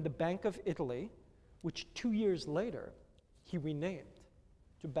 he opened the Bank of Italy, which 2 years later, he renamed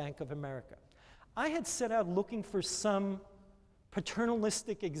to Bank of America. I had set out looking for some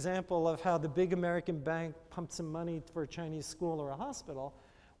paternalistic example of how the big American bank pumped some money for a Chinese school or a hospital.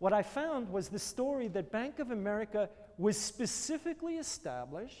 What I found was the story that Bank of America was specifically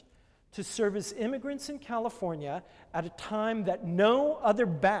established to service immigrants in California at a time that no other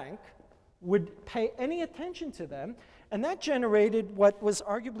bank would pay any attention to them. And that generated what was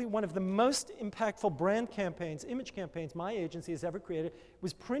arguably one of the most impactful brand campaigns, image campaigns my agency has ever created. It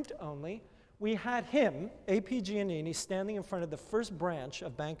was print only. We had him, A.P. Giannini, standing in front of the first branch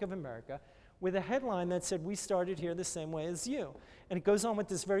of Bank of America with a headline that said, we started here the same way as you. And it goes on with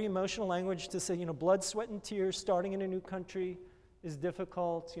this very emotional language to say, you know, blood, sweat, and tears, starting in a new country is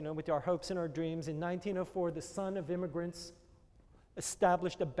difficult, you know, with our hopes and our dreams. In 1904, the son of immigrants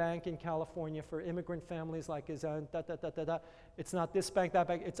established a bank in California for immigrant families like his own, It's not this bank, that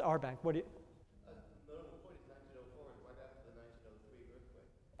bank, it's our bank. What do you? The notable point is 1904 is right after the 1903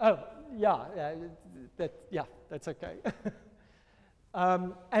 earthquake. That's okay.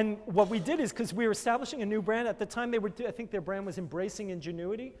 And what we did is, because we were establishing a new brand, at the time they were, I think their brand was Embracing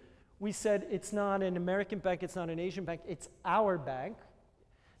Ingenuity. We said, it's not an American bank, it's not an Asian bank, it's our bank.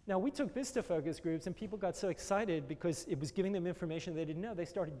 Now, we took this to focus groups, and people got so excited because it was giving them information they didn't know. They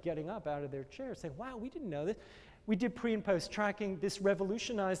started getting up out of their chairs saying, wow, we didn't know this. We did pre and post tracking. This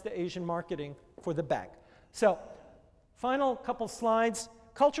revolutionized the Asian marketing for the bank. So, final couple slides.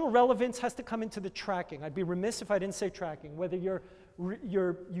 Cultural relevance has to come into the tracking. I'd be remiss if I didn't say tracking. Whether you've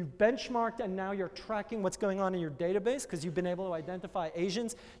benchmarked and now you're tracking what's going on in your database because you've been able to identify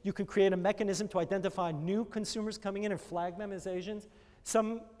Asians, you can create a mechanism to identify new consumers coming in and flag them as Asians.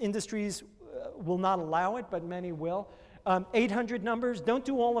 Some industries will not allow it, but many will. 800 numbers, don't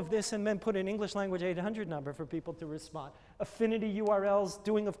do all of this and then put an English language 800 number for people to respond. Affinity URLs,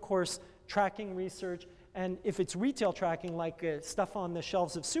 doing, of course, tracking research. And if it's retail tracking, like stuff on the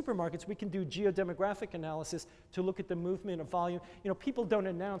shelves of supermarkets, we can do geodemographic analysis to look at the movement of volume. You know, people don't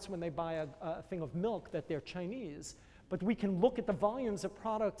announce when they buy a thing of milk that they're Chinese. But we can look at the volumes of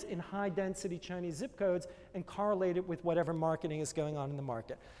products in high-density Chinese zip codes and correlate it with whatever marketing is going on in the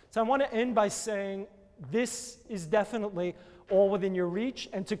market. So I want to end by saying this is definitely all within your reach.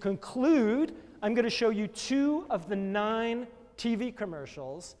 And to conclude, I'm going to show you 2 of the 9 TV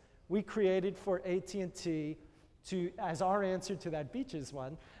commercials we created for AT&T as our answer to that Beaches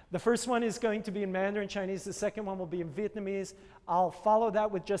one. The first one is going to be in Mandarin Chinese. The second one will be in Vietnamese. I'll follow that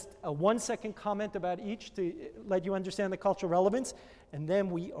with just a 1-second comment about each to let you understand the cultural relevance, and then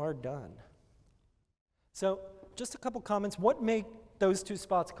we are done. So just a couple comments. What make those two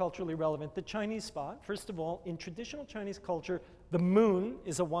spots culturally relevant? The Chinese spot, first of all, in traditional Chinese culture, the moon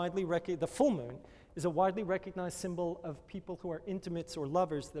is a widely the full moon is a widely recognized symbol of people who are intimates or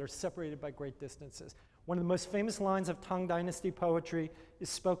lovers that are separated by great distances. One of the most famous lines of Tang Dynasty poetry is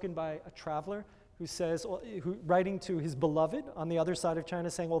spoken by a traveler who says, writing to his beloved on the other side of China,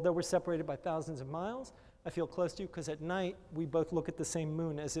 saying, well, though we're separated by thousands of miles, I feel close to you because at night we both look at the same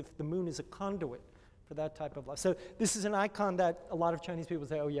moon as if the moon is a conduit for that type of love. So this is an icon that a lot of Chinese people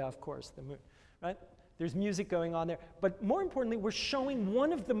say, oh yeah, of course, the moon, right? There's music going on there. But more importantly, we're showing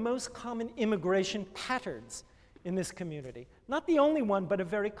one of the most common immigration patterns in this community. Not the only one, but a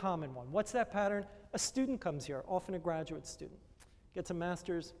very common one. What's that pattern? A student comes here, often a graduate student, gets a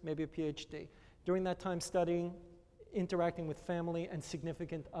master's, maybe a PhD. During that time studying, interacting with family and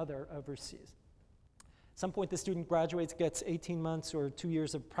significant other overseas. At some point the student graduates, gets 18 months or 2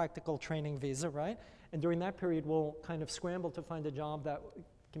 years of practical training visa, right? And during that period we'll kind of scramble to find a job that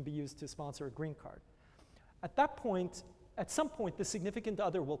can be used to sponsor a green card. At that point, at some point, the significant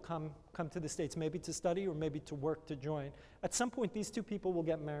other will come to the States, maybe to study or maybe to work, to join. At some point, these two people will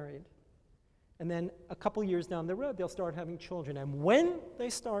get married. And then a couple years down the road, they'll start having children. And when they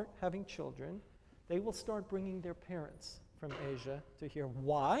start having children, they will start bringing their parents from Asia to here.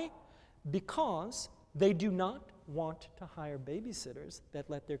 Why? Because they do not want to hire babysitters that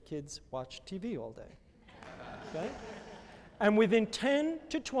let their kids watch TV all day. Okay? And within 10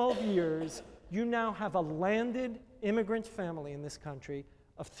 to 12 years, you now have a landed immigrant family in this country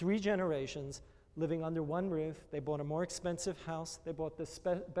of 3 generations living under one roof. They bought a more expensive house. They bought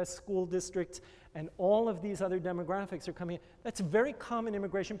the best school districts, and all of these other demographics are coming in. That's a very common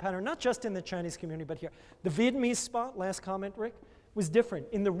immigration pattern, not just in the Chinese community, but here. The Vietnamese spot, last comment, Rick, was different.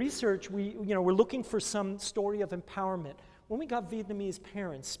 In the research, we're looking for some story of empowerment. When we got Vietnamese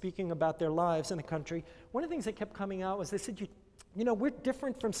parents speaking about their lives in the country, one of the things that kept coming out was they said, we're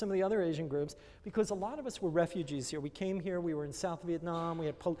different from some of the other Asian groups because a lot of us were refugees here. We came here, we were in South Vietnam,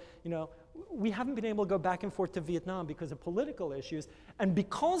 we haven't been able to go back and forth to Vietnam because of political issues. And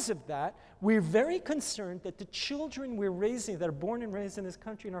because of that, we're very concerned that the children we're raising, that are born and raised in this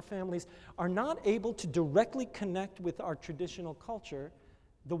country and our families, are not able to directly connect with our traditional culture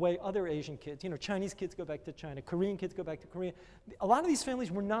the way other Asian kids, Chinese kids go back to China, Korean kids go back to Korea. A lot of these families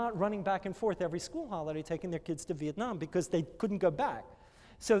were not running back and forth every school holiday taking their kids to Vietnam because they couldn't go back.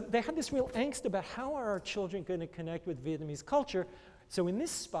 So they had this real angst about how are our children going to connect with Vietnamese culture. So in this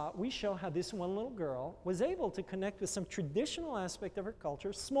spot, we show how this one little girl was able to connect with some traditional aspect of her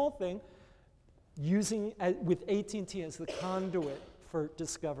culture, small thing, using with AT&T as the conduit for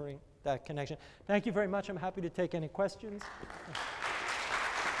discovering that connection. Thank you very much. I'm happy to take any questions.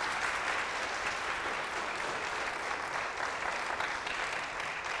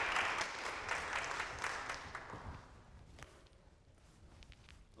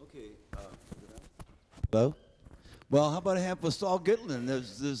 Hello? Well, how about a hand for Saul Gitlin?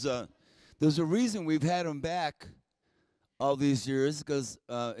 There's a reason we've had him back all these years, because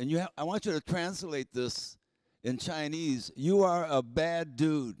I want you to translate this in Chinese. You are a bad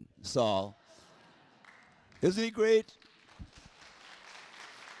dude, Saul. Isn't he great?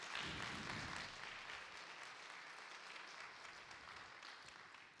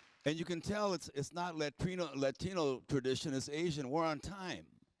 And you can tell it's not Latino tradition, it's Asian. We're on time.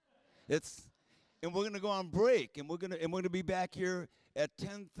 And we're going to go on break, and we're going to be back here at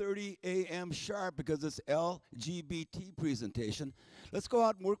 10:30 a.m. sharp because it's LGBT presentation. Let's go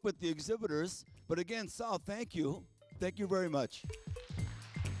out and work with the exhibitors. But again, Saul, thank you. Thank you very much.